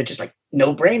they're just like,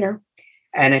 no brainer.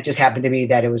 And it just happened to be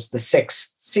that it was the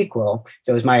 6th sequel.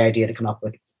 So it was my idea to come up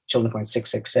with Children of the Corn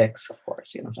 666, of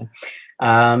course, what I'm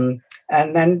saying.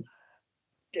 And then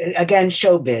again,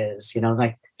 showbiz,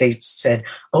 like they said,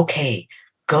 okay,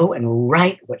 go and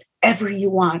write whatever you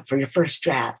want for your first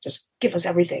draft. Just give us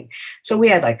everything. So we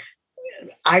had like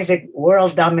Isaac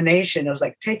world domination. It was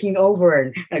like taking over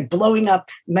and like blowing up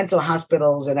mental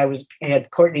hospitals. And I had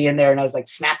Courtney in there, and I was like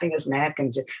snapping his neck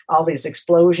and just all these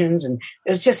explosions. And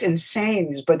it was just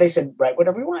insane. But they said, write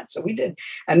whatever we want. So we did.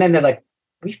 And then they're like,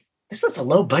 this is a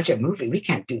low budget movie. We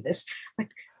can't do this.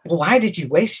 Like, well, why did you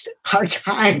waste our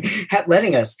time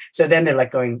letting us? So then they're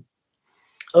like going,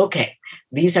 okay,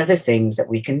 these are the things that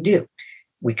we can do.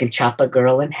 We can chop a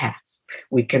girl in half.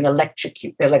 We can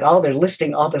electrocute. They're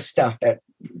listing all the stuff that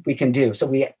we can do. So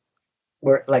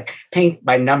we're like paint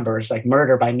by numbers, like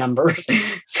murder by numbers.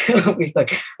 So we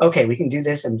like, okay, we can do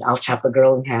this, and I'll chop a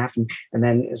girl in half, and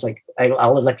then it's like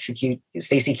I'll electrocute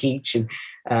Stacy Keach, and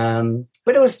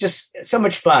but it was just so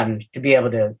much fun to be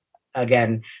able to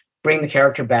again bring the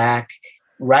character back,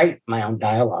 write my own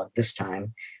dialogue this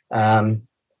time, and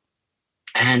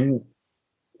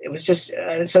it was just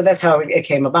so that's how it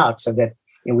came about. So that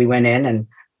we went in, and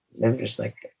they're just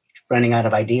like running out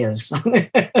of ideas.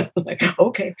 Like,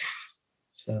 okay.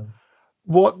 So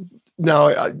what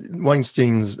now?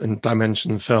 Weinstein's and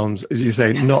Dimension Films, as you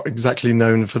say, not exactly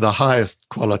known for the highest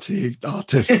quality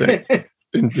artistic,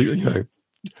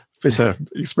 it's a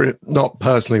experience. Not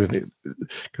personally with it,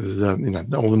 because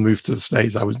all the move to the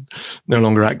States, I was no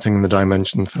longer acting in the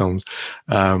Dimension Films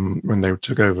when they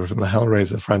took over from the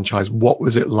Hellraiser franchise. What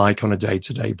was it like on a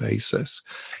day-to-day basis?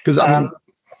 Because go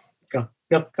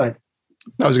ahead.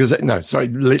 I was going to say, no, sorry,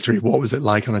 literally, what was it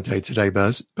like on a day-to-day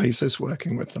basis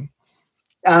working with them?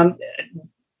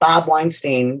 Bob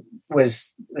Weinstein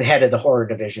was the head of the horror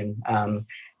division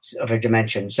of a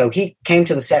Dimension. So he came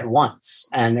to the set once,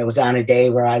 and it was on a day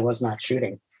where I was not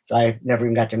shooting. So I never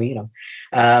even got to meet him.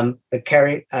 But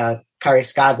Kari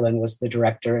Skoglund was the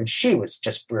director, and she was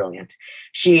just brilliant.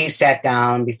 She sat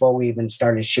down before we even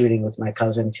started shooting with my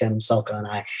cousin, Tim Sulka, and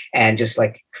I, and just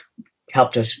like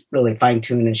helped us really fine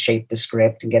tune and shape the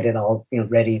script and get it all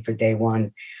ready for day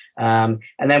one. And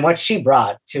then what she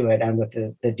brought to it, and with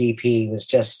the DP, was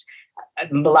just a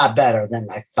lot better than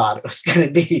I thought it was going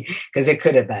to be, because it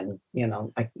could have been,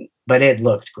 but it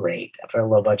looked great for a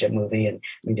low budget movie. And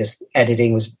just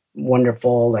editing was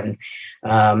wonderful. And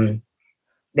I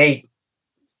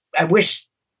wish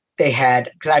they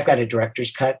had, because I've got a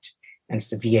director's cut, and it's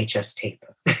the VHS tape,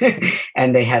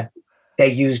 and they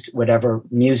used whatever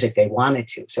music they wanted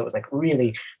to. So it was like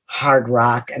really hard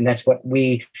rock. And that's what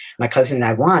my cousin and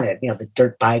I wanted, the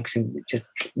dirt bikes, and just,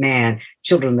 man,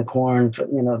 Children of the Corn, for,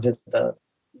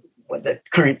 the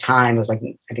current time was like,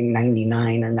 I think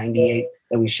 99 or 98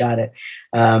 that we shot it.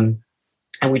 And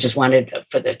we just wanted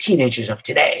for the teenagers of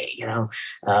today,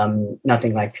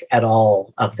 nothing like at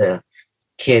all of the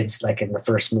kids, like in the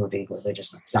first movie, where they're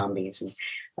just like zombies. And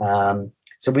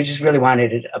so we just really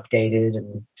wanted it updated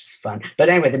and it's fun. But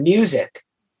anyway, the music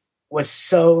was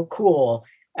so cool,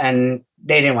 and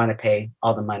they didn't want to pay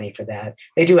all the money for that.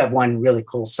 They do have one really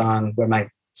cool song where my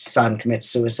son commits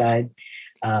suicide.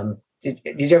 Did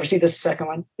you ever see the second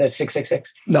one, the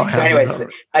 666? No, I so haven't. anyway,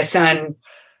 my son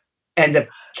ends up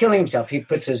killing himself. He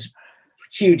puts his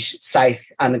huge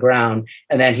scythe on the ground,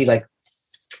 and then he like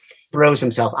throws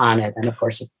himself on it, and of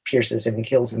course it pierces him and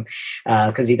kills him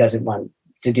because he doesn't want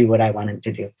to do what I want him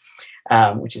to do,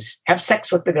 which is have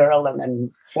sex with the girl and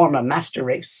then form a master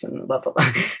race and blah, blah, blah.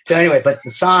 So anyway, but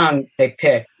the song they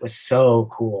picked was so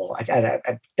cool. I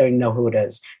don't even know who it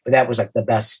is, but that was like the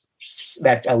best.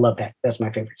 That I love that. That's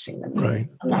my favorite scene. Right.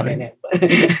 I'm not in it, but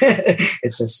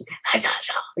it's just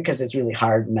because it's really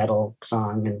hard metal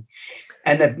song,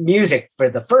 and the music for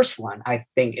the first one I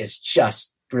think is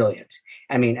just brilliant.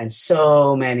 I mean, and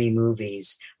so many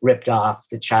movies ripped off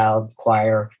the child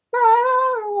choir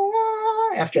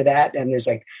after that, and there's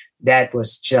like that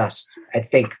was just I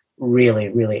think really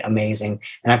really amazing.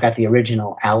 And I've got the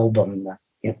original album,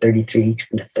 33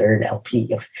 and a third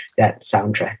LP of that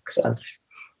soundtrack. So it's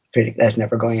that's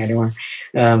never going anywhere.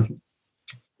 But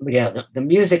yeah, the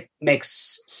music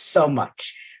makes so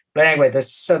much. But anyway, the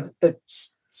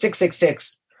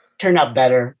 666 turned out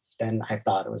better than I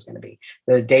thought it was going to be.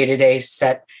 The day-to-day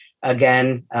set,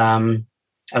 again, I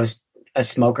was a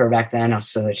smoker back then,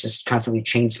 so it's just constantly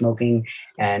chain smoking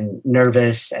and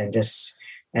nervous and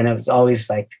I was always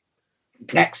like,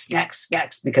 next,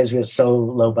 because we were so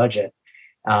low budget.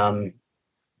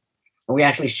 We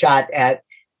actually shot at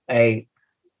a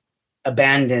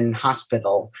abandoned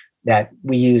hospital that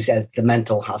we use as the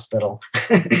mental hospital.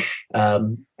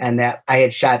 And that I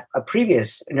had shot a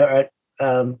previous,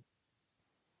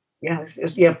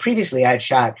 previously I had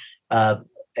shot a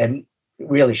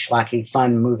really schlocky,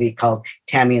 fun movie called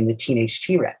Tammy and the Teenage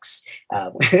T-Rex,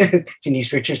 with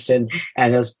Denise Richardson.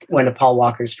 And it was one of Paul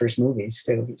Walker's first movies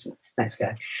too. He's a nice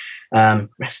guy.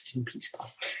 Rest in peace,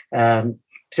 Paul.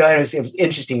 So it was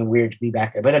interesting and weird to be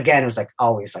back there. But again, it was like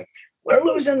always like, we're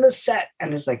losing the set.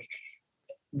 And it's like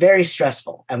very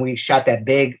stressful. And we shot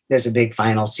there's a big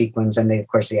final sequence. And they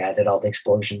added all the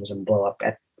explosions and blow up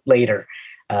later.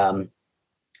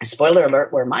 Spoiler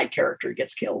alert, where my character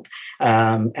gets killed.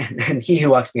 And He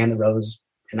Who Walks Behind the Rose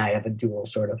and I have a duel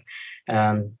sort of.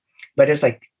 But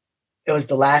it was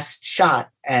the last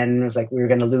shot. And it was like, we were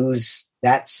going to lose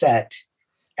that set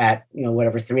at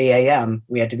 3 a.m.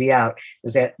 we had to be out. It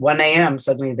was at 1 a.m.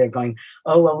 suddenly they're going,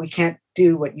 oh well, we can't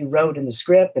do what you wrote in the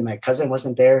script, and my cousin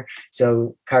wasn't there,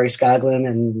 so Kari Skoglund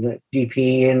and the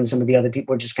DP and some of the other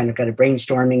people were just kind of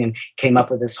brainstorming and came up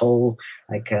with this whole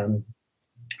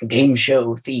game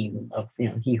show theme of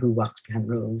He Who Walks Behind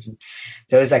the Rose.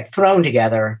 So it was like thrown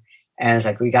together, and it's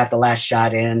like we got the last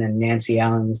shot in, and Nancy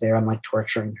Allen's there. I'm like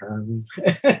torturing her.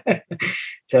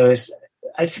 So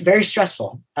it's very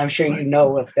stressful. I'm sure you know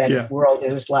what that world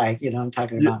is like. I'm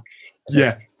talking about.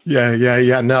 Yeah.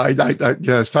 No,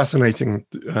 it's fascinating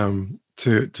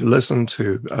to listen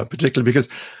to, particularly because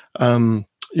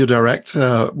your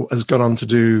director has gone on to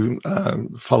do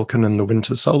Falcon and the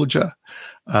Winter Soldier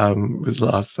was the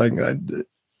last thing.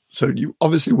 So you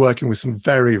obviously working with some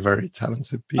very, very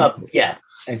talented people. Yeah,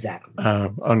 exactly.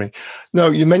 No,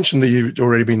 you mentioned that you'd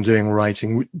already been doing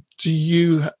writing. Do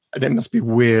you? And it must be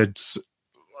weird.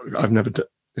 I've never done.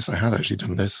 Yes, I have actually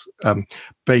done this.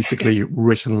 Basically,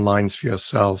 written lines for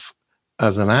yourself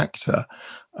as an actor.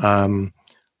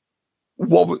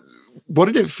 What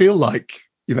did it feel like?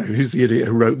 Who's the idiot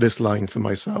who wrote this line for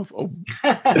myself? Oh.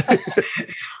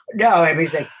 No, I mean,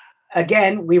 it's like,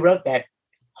 again, we wrote that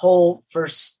whole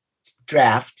first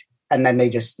draft, and then they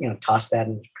just tossed that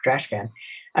in the trash can,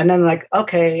 and then like,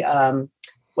 okay,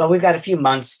 well, we've got a few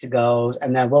months to go,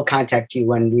 and then we'll contact you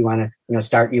when we want to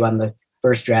start you on the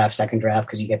first draft, second draft,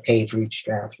 because you get paid for each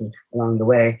draft along the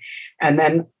way. And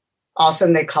then all of a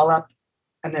sudden they call up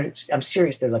and I'm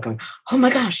serious. They're like going, oh my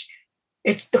gosh,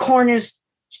 the corn is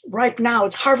ripe now.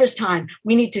 It's harvest time.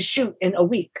 We need to shoot in a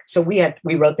week. So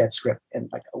we wrote that script in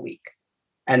like a week,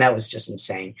 and that was just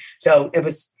insane. So it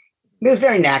was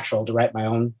very natural to write my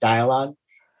own dialogue.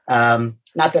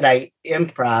 Not that I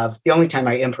improv. The only time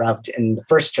I improved in the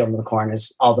first Children of the Corn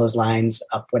is all those lines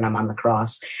up when I'm on the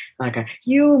cross. Like,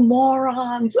 you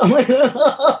morons.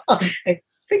 I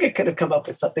think I could have come up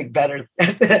with something better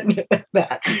than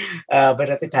that. But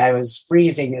at the time it was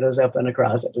freezing. It was up on a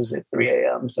cross. It was at 3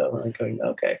 a.m. So I'm going,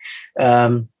 okay.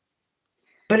 But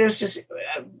it was just,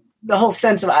 the whole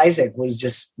sense of Isaac was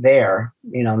just there,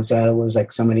 so it was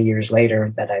like so many years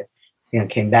later that I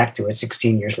came back to it,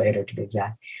 16 years later to be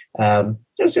exact. It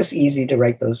was just easy to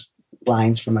write those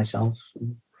lines for myself.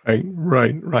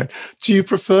 Right. Do you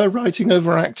prefer writing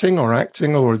over acting,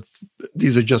 or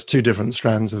these are just two different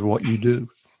strands of what you do?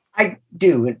 I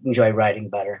do enjoy writing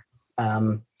better.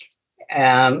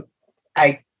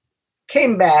 I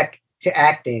came back to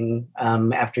acting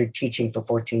after teaching for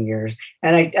 14 years,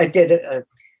 and I did a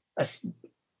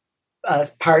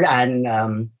part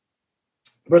on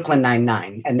Brooklyn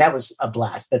Nine-Nine, and that was a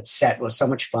blast. That set was so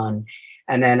much fun.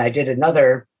 And then I did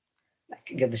another.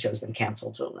 The show's been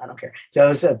canceled, so I don't care. So I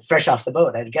was fresh off the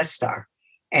boat. I had a guest star,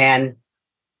 and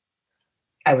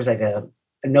I was like a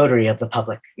notary of the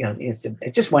public. It's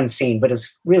just one scene, but it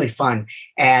was really fun.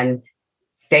 And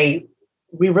they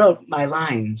rewrote my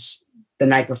lines the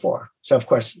night before. So of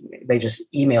course they just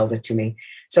emailed it to me.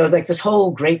 So like this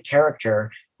whole great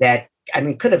character that,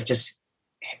 could have just,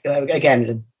 again,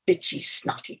 the bitchy,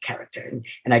 snotty character.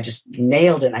 And I just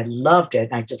nailed it. And I loved it.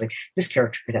 And I just like, this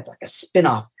character could have like a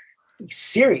spin-off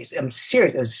series. I'm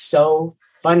serious. It was so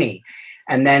funny.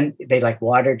 And then they like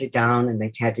watered it down and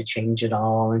they had to change it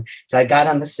all. And so I got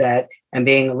on the set, and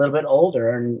being a little bit older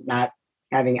and not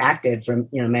having acted for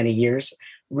many years,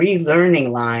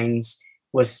 relearning lines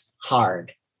was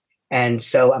hard. And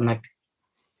so I'm like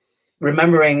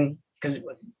remembering, because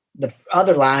the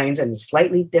other lines and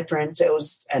slightly different.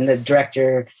 And the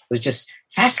director was just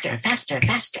faster.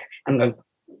 I'm going,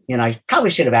 I probably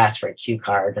should have asked for a cue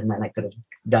card, and then I could have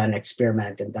done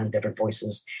experiment and done different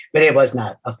voices, but it was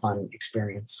not a fun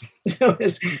experience. So I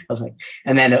was like,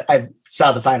 and then I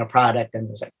saw the final product and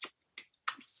was like,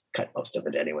 cut most of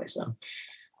it anyway. So,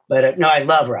 but no, I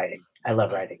love writing.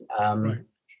 Right.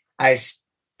 I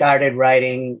started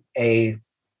writing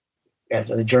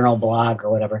as a journal blog or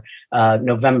whatever,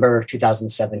 November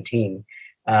 2017.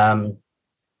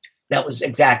 That was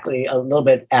exactly a little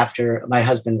bit after my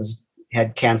husband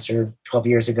had cancer 12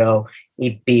 years ago.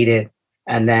 He beat it.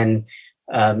 And then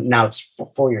now it's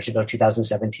 4 years ago,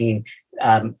 2017.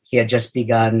 He had just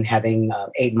begun having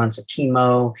 8 months of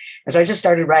chemo. And so I just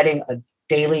started writing a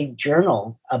daily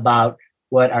journal about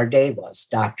what our day was: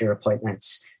 doctor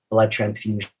appointments, blood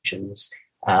transfusions,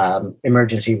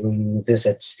 emergency room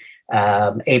visits,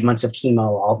 8 months of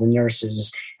chemo, all the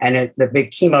nurses. And at the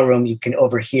big chemo room, you can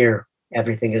overhear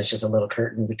everything. Is just a little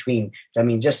curtain between. So,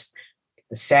 just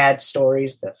the sad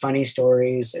stories, the funny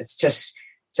stories. It's just,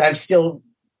 so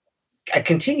I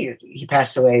continued. He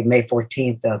passed away May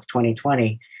 14th of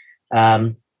 2020.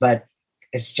 But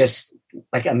it's just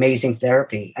like amazing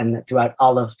therapy. And throughout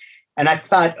and I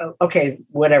thought, okay,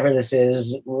 whatever this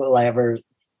is, will I ever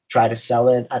try to sell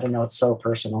it? I don't know. It's so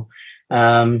personal.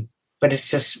 But it's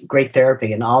just great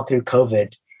therapy. And all through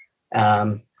COVID,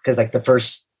 because like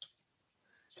the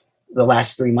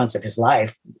last 3 months of his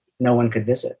life, no one could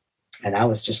visit. And I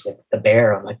was just like the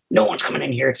bear. I'm like, no one's coming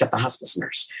in here except the hospice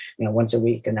nurse, once a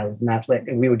week. And I would not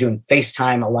we were doing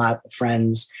FaceTime a lot with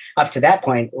friends. Up to that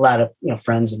point, a lot of,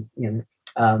 friends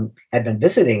had been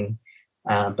visiting.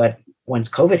 But once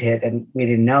COVID hit and we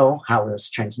didn't know how it was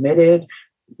transmitted,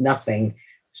 nothing.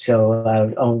 So I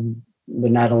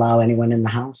would not allow anyone in the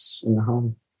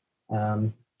home.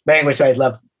 But anyway, so I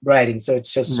love writing. So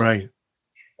it's just, right.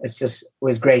 It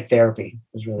was great therapy.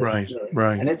 It was really,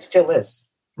 right. And it still is.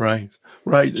 Right.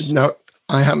 Now,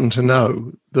 I happen to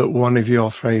know that one of your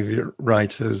favorite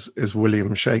writers is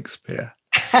William Shakespeare.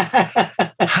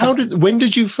 When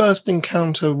did you first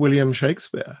encounter William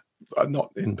Shakespeare?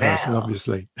 Not in person,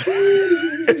 obviously.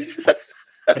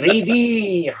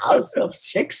 3D House of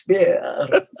Shakespeare.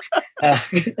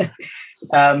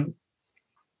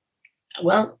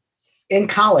 Well, in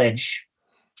college,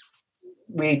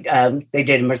 they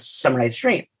did a Summer Night's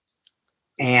Dream,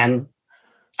 and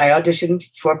I auditioned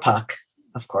for Puck,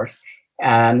 of course,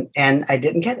 and I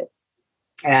didn't get it.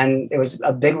 And it was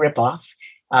a big ripoff,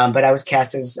 but I was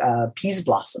cast as Peas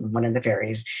Blossom, one of the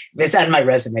fairies. It's on my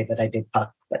resume that I did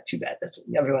Puck, but too bad. That's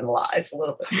everyone lies a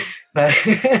little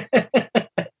bit.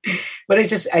 But I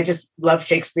just loved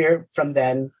Shakespeare from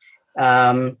then.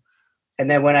 And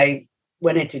then when I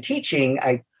went into teaching,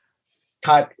 I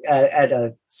taught at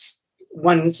a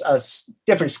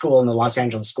different school in the Los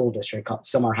Angeles School District called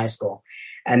Sylmar High School.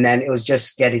 And then it was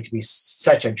just getting to be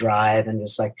such a drive, and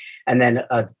and then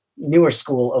a newer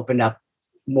school opened up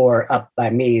more up by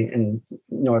me in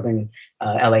northern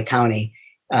LA County.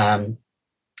 And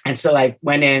so I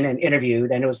went in and interviewed,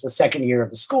 and it was the second year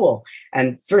of the school.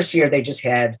 And first year they just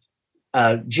had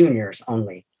juniors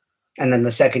only. And then the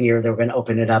second year they were going to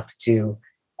open it up to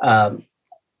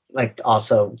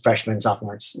also freshmen,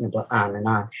 sophomores, on and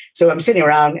on. So I'm sitting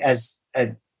around as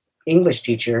an English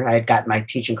teacher. I had got my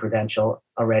teaching credential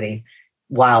already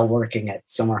while working at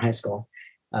Sylmar High School,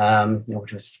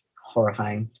 which was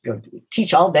horrifying. Go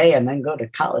teach all day and then go to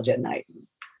college at night.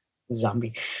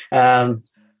 Zombie.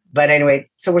 But anyway,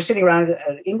 so we're sitting around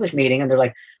an English meeting and they're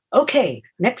like, okay,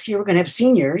 next year we're going to have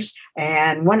seniors.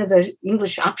 And one of the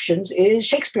English options is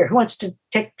Shakespeare. Who wants to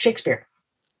take Shakespeare?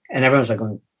 And everyone's like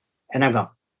going, and I'm going,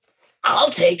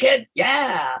 I'll take it.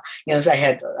 Yeah. So I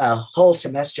had a whole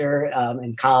semester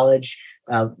in college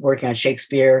working on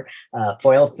Shakespeare,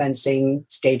 foil fencing,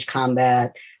 stage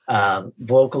combat,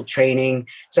 vocal training.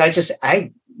 So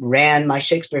I ran my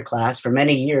Shakespeare class for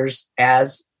many years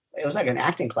as it was like an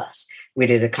acting class. We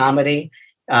did a comedy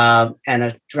and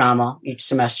a drama each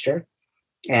semester.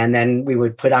 And then we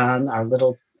would put on our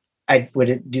I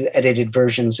would do edited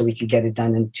versions so we could get it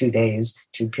done in 2 days,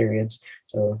 2 periods.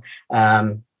 So,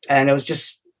 and it was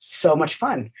just so much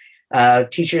fun.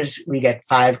 Teachers, we get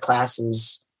 5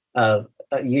 classes a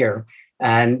year.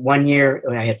 And one year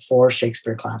I had 4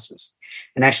 Shakespeare classes.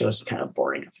 And actually it was kind of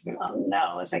boring. I was like, oh no.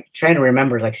 I was like trying to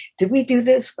remember, like, did we do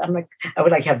this? I'm like, I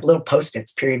would like have little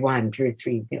Post-its, period 1, period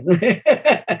 3.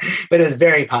 But it was a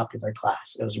very popular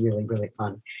class. It was really, really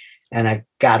fun. And I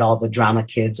got all the drama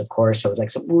kids, of course. So it was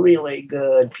like some really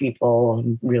good people,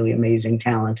 really amazing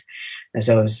talent. And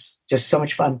so it was just so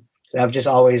much fun. So I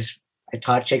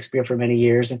taught Shakespeare for many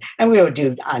years, and we would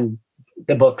do on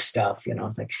the book stuff,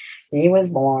 it's like he was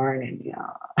born and,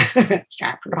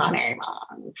 chapter on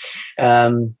Amon.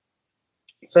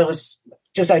 So it was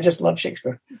I just love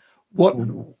Shakespeare. What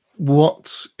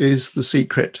is the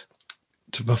secret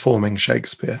to performing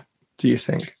Shakespeare, do you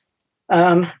think?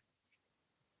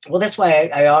 Well, that's why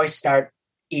I always start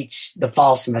the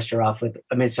fall semester off with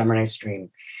A Midsummer Night's Dream,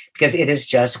 because it is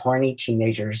just horny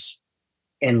teenagers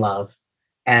in love,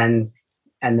 and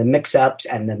the mix-ups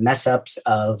and the mess-ups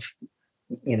of,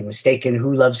 mistaken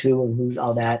who loves who and who's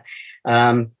all that.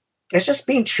 It's just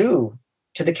being true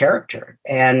to the character.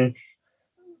 And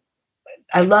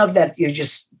I love that you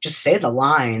just say the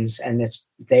lines and it's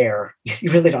there.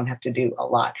 You really don't have to do a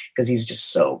lot because he's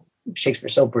just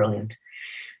Shakespeare's so brilliant.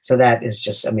 So that is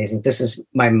just amazing. This is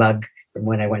my mug from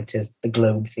when I went to the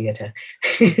Globe Theatre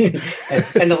and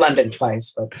to London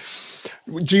twice. But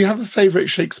do you have a favorite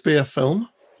Shakespeare film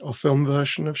or film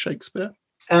version of Shakespeare?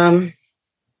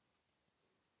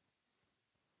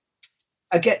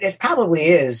 Again, it probably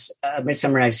is A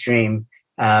Midsummer Night's Dream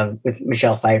with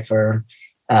Michelle Pfeiffer,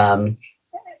 and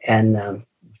I'm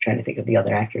trying to think of the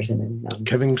other actors in it.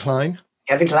 Kevin Kline.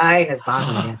 Kevin Kline is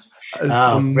Bottom.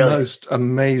 The most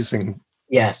amazing.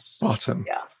 Yes. Bottom.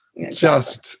 Yeah.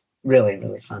 Just really,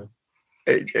 really fun.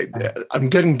 I'm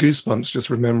getting goosebumps just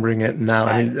remembering it now.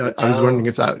 I was wondering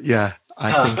if that. Yeah,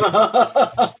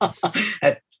 I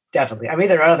think definitely. I mean,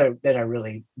 there are other that are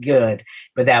really good,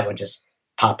 but that one just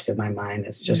pops in my mind.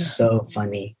 It's just so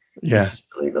funny. Yeah, it's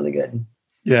really, really good.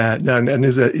 Yeah, no, and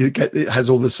it has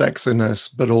all the sexiness,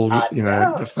 but all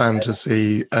the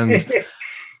fantasy, and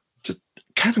just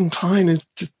Kevin Kline is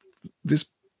just this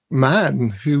man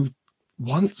who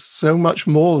wants so much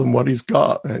more than what he's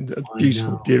got. And a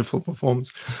beautiful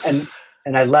performance. And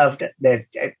I loved that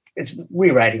it's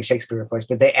rewriting Shakespeare, of course,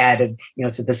 but they added,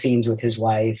 to the scenes with his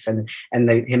wife and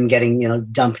him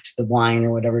getting, dumped the wine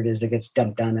or whatever it is that gets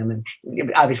dumped on him. And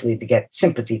obviously to get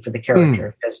sympathy for the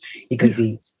character because he could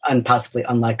be possibly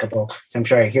unlikable. So I'm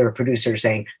sure I hear a producer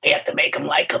saying, they have to make him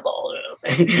likable.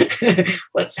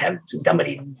 Let's have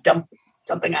somebody dump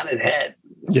something on his head.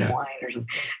 Yeah. Wine or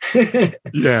something.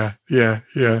 Yeah.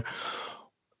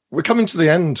 We're coming to the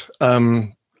end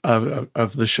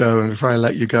of the show, and before I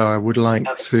let you go, I would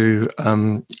like to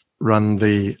run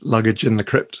the luggage in the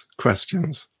crypt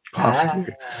questions past you.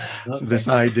 Okay. So this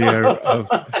idea of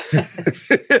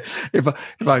if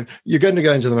you're going to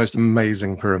go into the most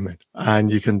amazing pyramid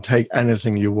and you can take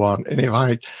anything you want, and if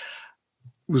I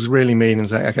was really mean and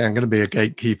say, okay, I'm going to be a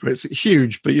gatekeeper, it's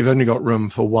huge, but you've only got room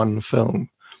for one film,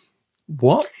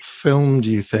 what film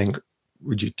do you think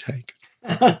would you take?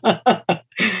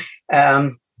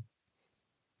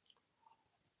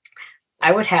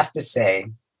 I would have to say,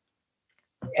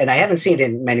 and I haven't seen it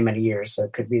in many, many years, so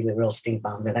it could be the real stink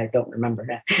bomb that I don't remember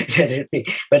that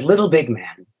but Little Big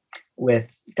Man with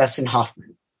Dustin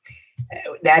Hoffman.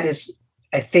 That is,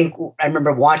 I think, I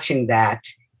remember watching that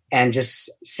and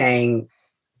just saying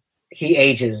he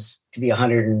ages to be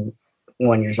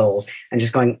 101 years old and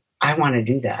just going, I want to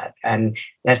do that. And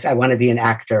I want to be an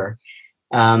actor.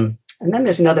 And then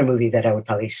there's another movie that I would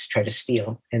probably try to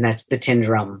steal, and that's The Tin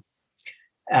Drum.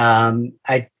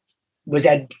 I was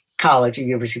at college at the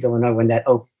University of Illinois when that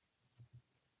opened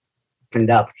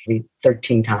up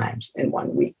 13 times in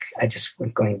 1 week. I just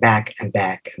went going back and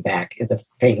back and back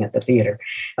paying at the theater.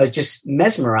 I was just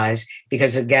mesmerized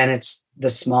because, again, it's the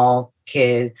small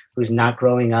kid who's not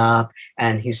growing up,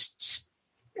 and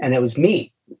it was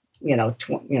me,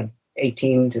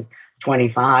 18 to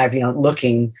 25,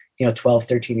 looking, 12,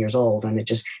 13 years old. And it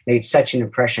just made such an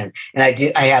impression. And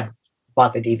I have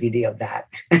bought the DVD of that.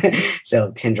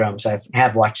 So Tin Drums, I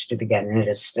have watched it again, and it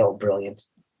is still brilliant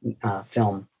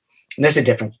film. And there's a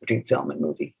difference between film and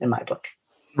movie in my book.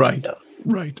 Right. So.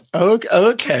 Right.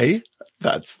 Okay.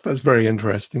 That's very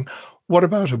interesting. What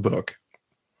about a book?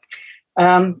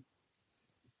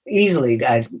 Easily,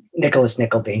 Nicholas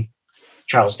Nickleby,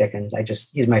 Charles Dickens.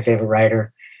 He's my favorite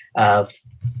writer of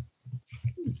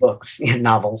books,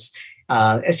 novels.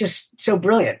 It's just so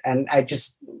brilliant. And I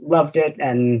just loved it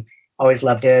and always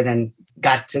loved it, and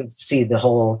got to see the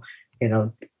whole,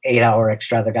 8-hour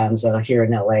extravaganza here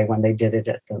in LA when they did it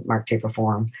at the Mark Taper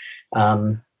Forum.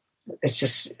 It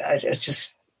just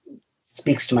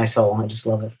speaks to my soul. I just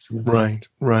love it.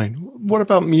 Right. What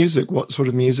about music? What sort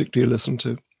of music do you listen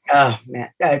to? Oh man,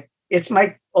 it's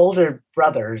my older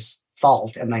brother's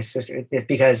fault and my sister,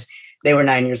 because they were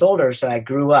 9 years older. So I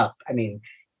grew up. I mean,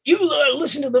 you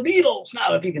listen to the Beatles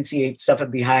now. If you can see stuff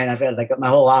behind, I've had my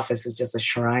whole office is just a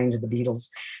shrine to the Beatles.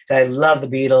 So I love the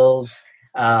Beatles.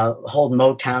 Whole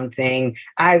Motown thing.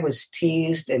 I was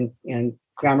teased in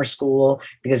grammar school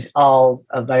because all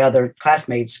of my other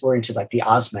classmates were into the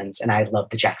Osmonds, and I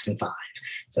loved the Jackson 5.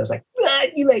 So I was like,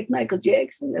 "What? You like Michael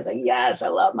Jackson?" They're like, "Yes, I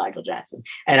love Michael Jackson."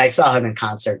 And I saw him in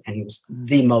concert, and he was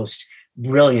the most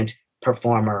brilliant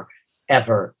performer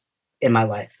ever in my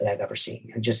life that I've ever seen.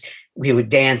 And we would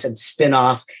dance and spin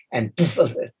off and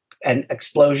poof, an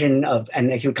explosion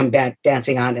and he would come back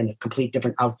dancing on in a complete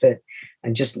different outfit,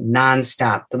 and just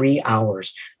nonstop 3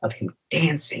 hours of him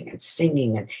dancing and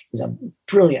singing. And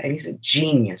he's a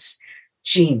genius.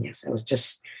 It was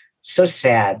just so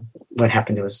sad what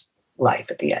happened to his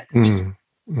life at the end. Just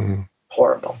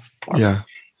horrible. Yeah.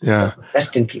 So,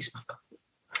 rest in peace,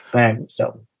 Michael.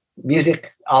 So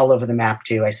music all over the map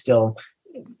too. I still,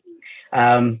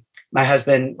 my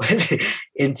husband was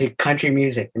into country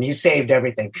music, and he saved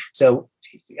everything. So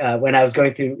when I was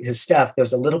going through his stuff, there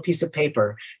was a little piece of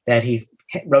paper that he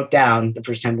wrote down the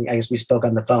first time I guess we spoke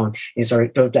on the phone. He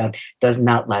wrote down, "Does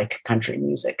not like country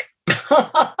music."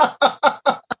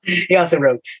 He also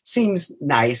wrote, "Seems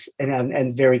nice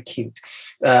and very cute."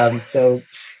 So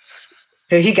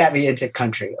he got me into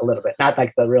country a little bit, not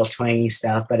like the real twangy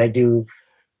stuff, but I do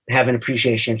have an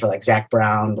appreciation for Zach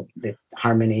Brown, the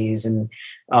harmonies, and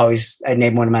I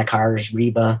named one of my cars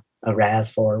Reba, a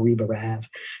RAV4, Reba RAV.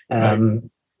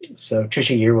 So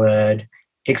Trisha Yearwood,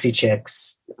 Dixie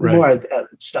Chicks, more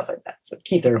stuff like that. So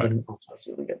Keith Urban also is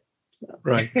really good. So.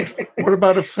 Right. What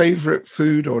about a favorite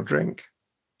food or drink?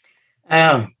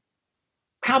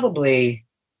 Probably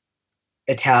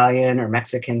Italian or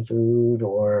Mexican food,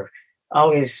 or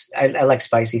always, I like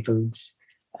spicy foods.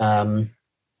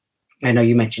 I know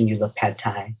you mentioned you love pad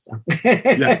Thai. So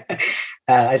yeah.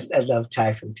 I love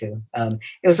Thai food too.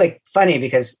 It was funny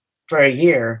because for a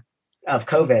year of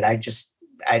COVID, I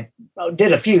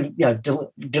did a few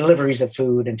deliveries of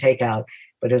food and takeout,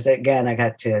 but it was again, I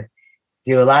got to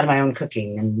do a lot of my own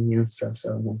cooking and stuff.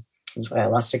 So that's why I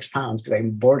lost 6 pounds, because I'm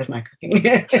bored of my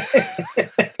cooking.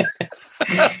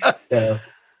 So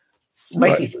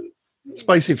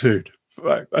spicy food.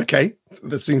 Right. Okay.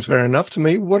 That seems fair enough to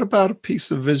me. What about a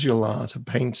piece of visual art, a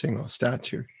painting or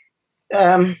statue?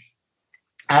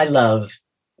 I love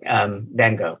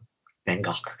Van Gogh.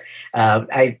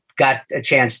 I got a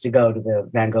chance to go to the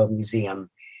Van Gogh Museum,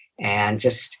 and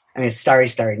Starry,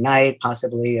 Starry Night,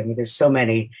 possibly. There's so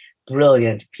many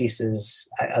brilliant pieces.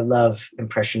 I love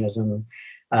Impressionism.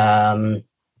 I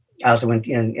also went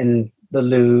in the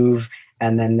Louvre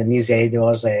and then the Musée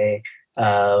d'Orsay.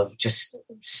 Just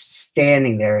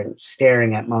standing there and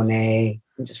staring at Monet,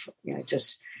 and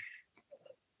just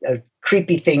a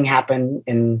creepy thing happened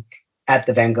at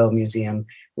the Van Gogh Museum,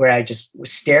 where I just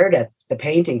stared at the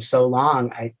painting so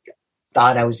long I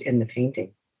thought I was in the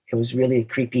painting. It was really a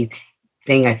creepy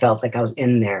thing. I felt like I was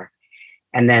in there,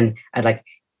 and then I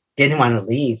didn't want to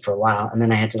leave for a while, and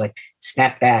then I had to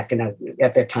snap back. And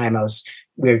at that time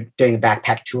we were doing a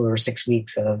backpack tour, 6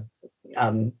 weeks of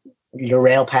your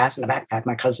rail pass in the backpack,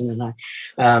 my cousin and I.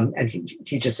 And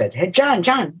he just said, "Hey, John,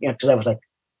 because I was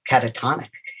catatonic.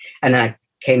 And then I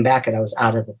came back and I was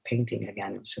out of the painting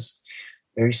again. It was just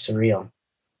very surreal.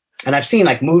 And I've seen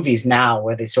movies now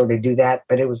where they sort of do that,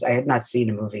 but I had not seen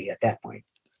a movie at that point.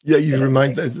 Yeah, you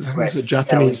remind me, there's a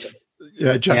Japanese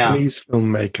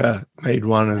filmmaker made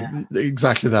one of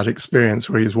exactly that experience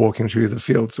where he's walking through the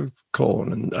fields of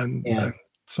corn and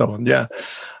so on. Yeah.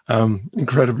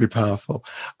 Incredibly powerful.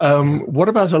 What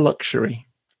about a luxury?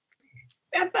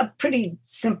 I'm a pretty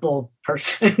simple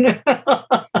person.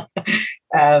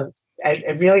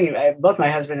 Both my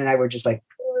husband and I were just like,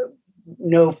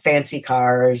 no fancy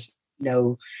cars.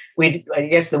 No, I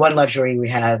guess the one luxury we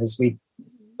have is we've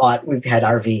had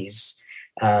RVs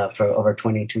for over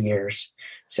 22 years.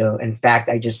 So in fact,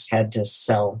 I just had to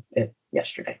sell it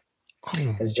yesterday.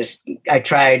 I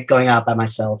tried going out by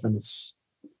myself, and it's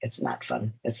not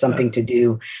fun. It's something to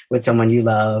do with someone you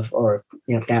love, or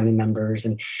family members,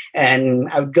 and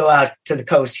I would go out to the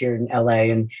coast here in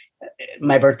LA, and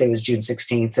my birthday was June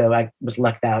 16th, so I was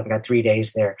lucked out and got 3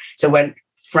 days there. So when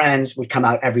friends would come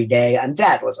out every day, and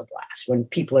that was a blast when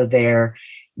people are there.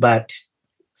 But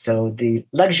so the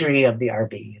luxury of the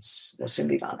RV will soon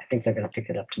be gone. I think they're going to pick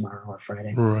it up tomorrow or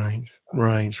Friday. Right.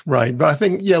 But I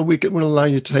think, we'll allow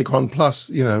you to take on, plus,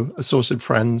 assorted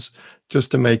friends,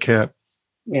 just to make it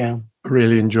a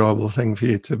really enjoyable thing for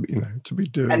you to be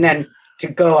doing. And then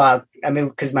to go out,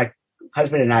 because my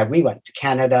husband and I, we went to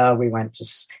Canada, we went to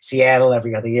Seattle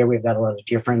every other year. We've got a lot of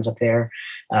dear friends up there.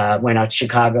 Went out to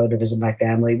Chicago to visit my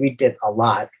family. We did a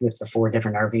lot with the 4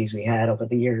 different RVs we had over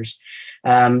the years.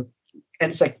 And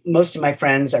it's like most of my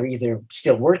friends are either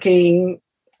still working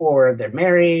or they're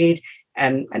married,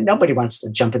 and nobody wants to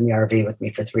jump in the RV with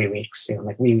me for 3 weeks.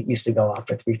 Like we used to go off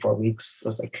for 3-4 weeks. It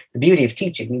was like the beauty of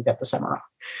teaching. You got the summer off,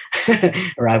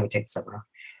 or I would take the summer off.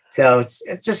 So it's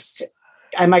just,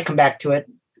 I might come back to it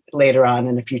later on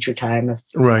in a future time if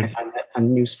I find a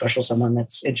new special someone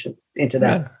that's into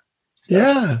that.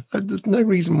 Yeah, there's no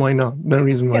reason why not. No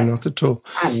reason why not at all.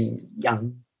 I'm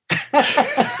young.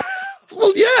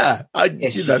 Well, yeah,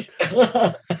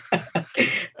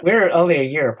 we're only a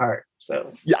year apart,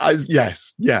 so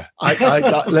yes.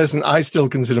 I listen. I still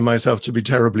consider myself to be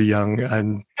terribly young,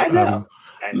 and I know.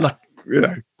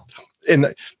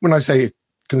 When I say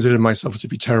consider myself to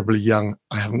be terribly young,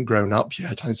 I haven't grown up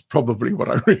yet. That's probably what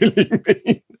I really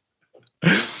mean.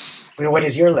 What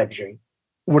is your luxury?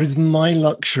 What is my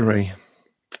luxury?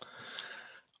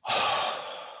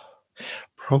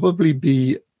 Probably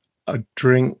be a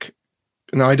drink.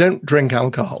 No, I don't drink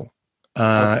alcohol,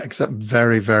 except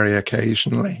very, very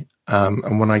occasionally.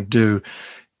 And when I do,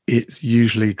 it's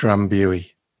usually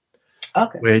Drambuie,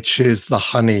 which is the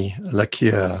honey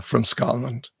liqueur from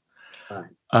Scotland. Right.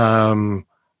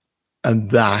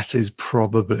 And that is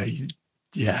probably,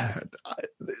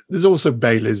 there's also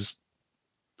Bailey's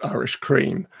Irish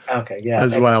cream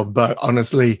as well. But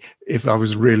honestly, if I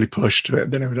was really pushed to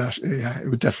it, then it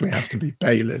would definitely have to be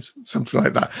Bailey's, something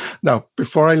like that. Now,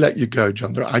 before I let you go,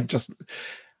 John,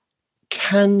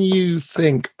 can you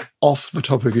think off the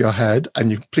top of your head,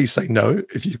 and you please say no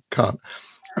if you can't,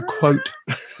 a quote,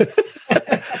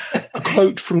 a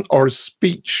quote from, or a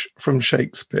speech from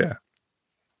Shakespeare?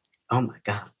 Oh my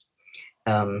God.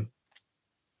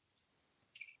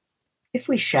 If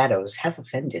we shadows have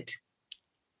offended,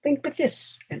 think but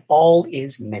this, and all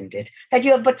is mended, that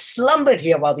you have but slumbered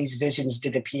here while these visions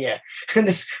did appear, and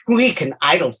this weak and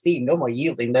idle theme no more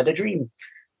yielding than a dream.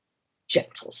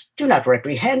 Gentles, do not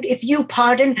reprehend. If you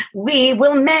pardon, we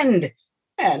will mend.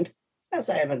 And, as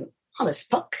I am an honest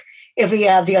puck, if we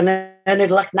have the unearned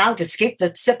luck now to escape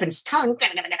the serpent's tongue,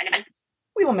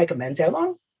 we will make amends ere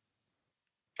long.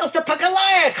 Else the puck a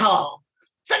liar call.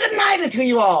 So good night unto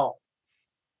you all.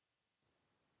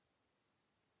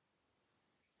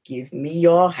 Give me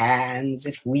your hands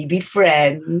if we be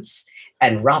friends,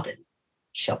 and Robin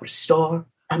shall restore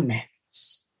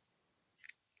amends.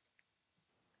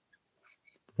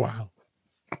 Wow.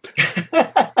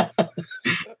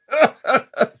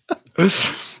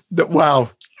 Wow.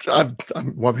 I'm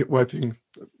wiping.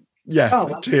 Yes,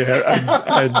 a tear, and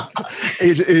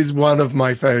it is one of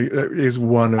my favorite.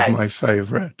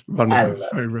 Yeah.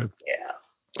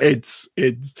 It's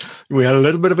we had a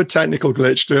little bit of a technical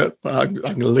glitch to it, but I'm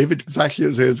going to leave it exactly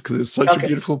as is because it's such a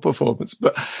beautiful performance.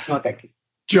 But thank you,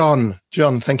 John,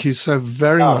 thank you so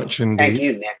very much indeed. Thank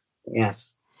you, Nick.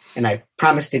 Yes, and I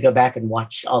promised to go back and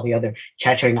watch all the other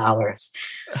chattering hours.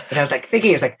 But I was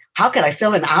thinking, how could I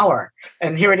fill an hour?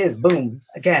 And here it is, boom,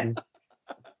 again.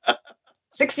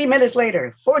 60 minutes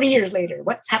later, 40 years later,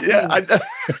 what's happening? Yeah, I know.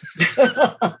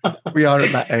 We are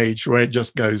at that age where it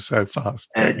just goes so fast.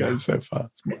 It goes so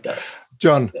fast. It does.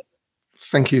 John,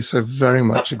 thank you so very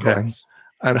much again.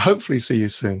 And hopefully see you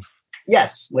soon.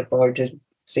 Yes, look forward to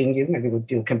seeing you. Maybe we'll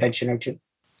do a convention or two.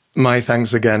 My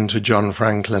thanks again to John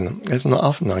Franklin. It's not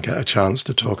often I get a chance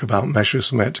to talk about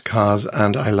Messerschmitt cars,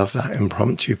 and I love that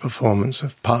impromptu performance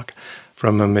of Puck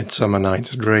from A Midsummer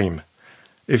Night's Dream.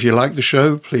 If you like the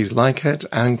show, please like it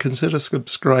and consider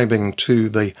subscribing to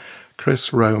the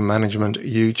Chris Rowe Management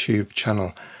YouTube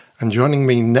channel and joining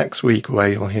me next week where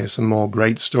you'll hear some more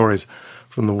great stories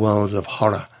from the worlds of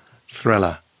horror,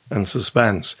 thriller and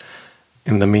suspense.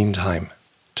 In the meantime,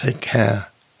 Take care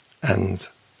and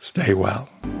stay well.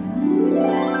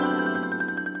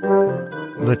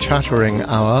 The Chattering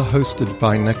Hour, hosted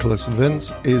by Nicholas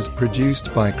Vince, is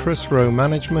produced by Chris Rowe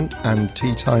Management and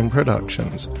Tea Time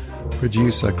Productions.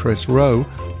 Producer Chris Rowe,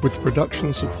 with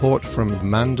production support from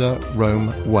Amanda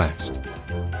Rome West.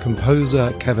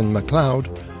 Composer Kevin MacLeod.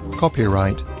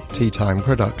 Copyright Tea Time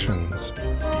Productions.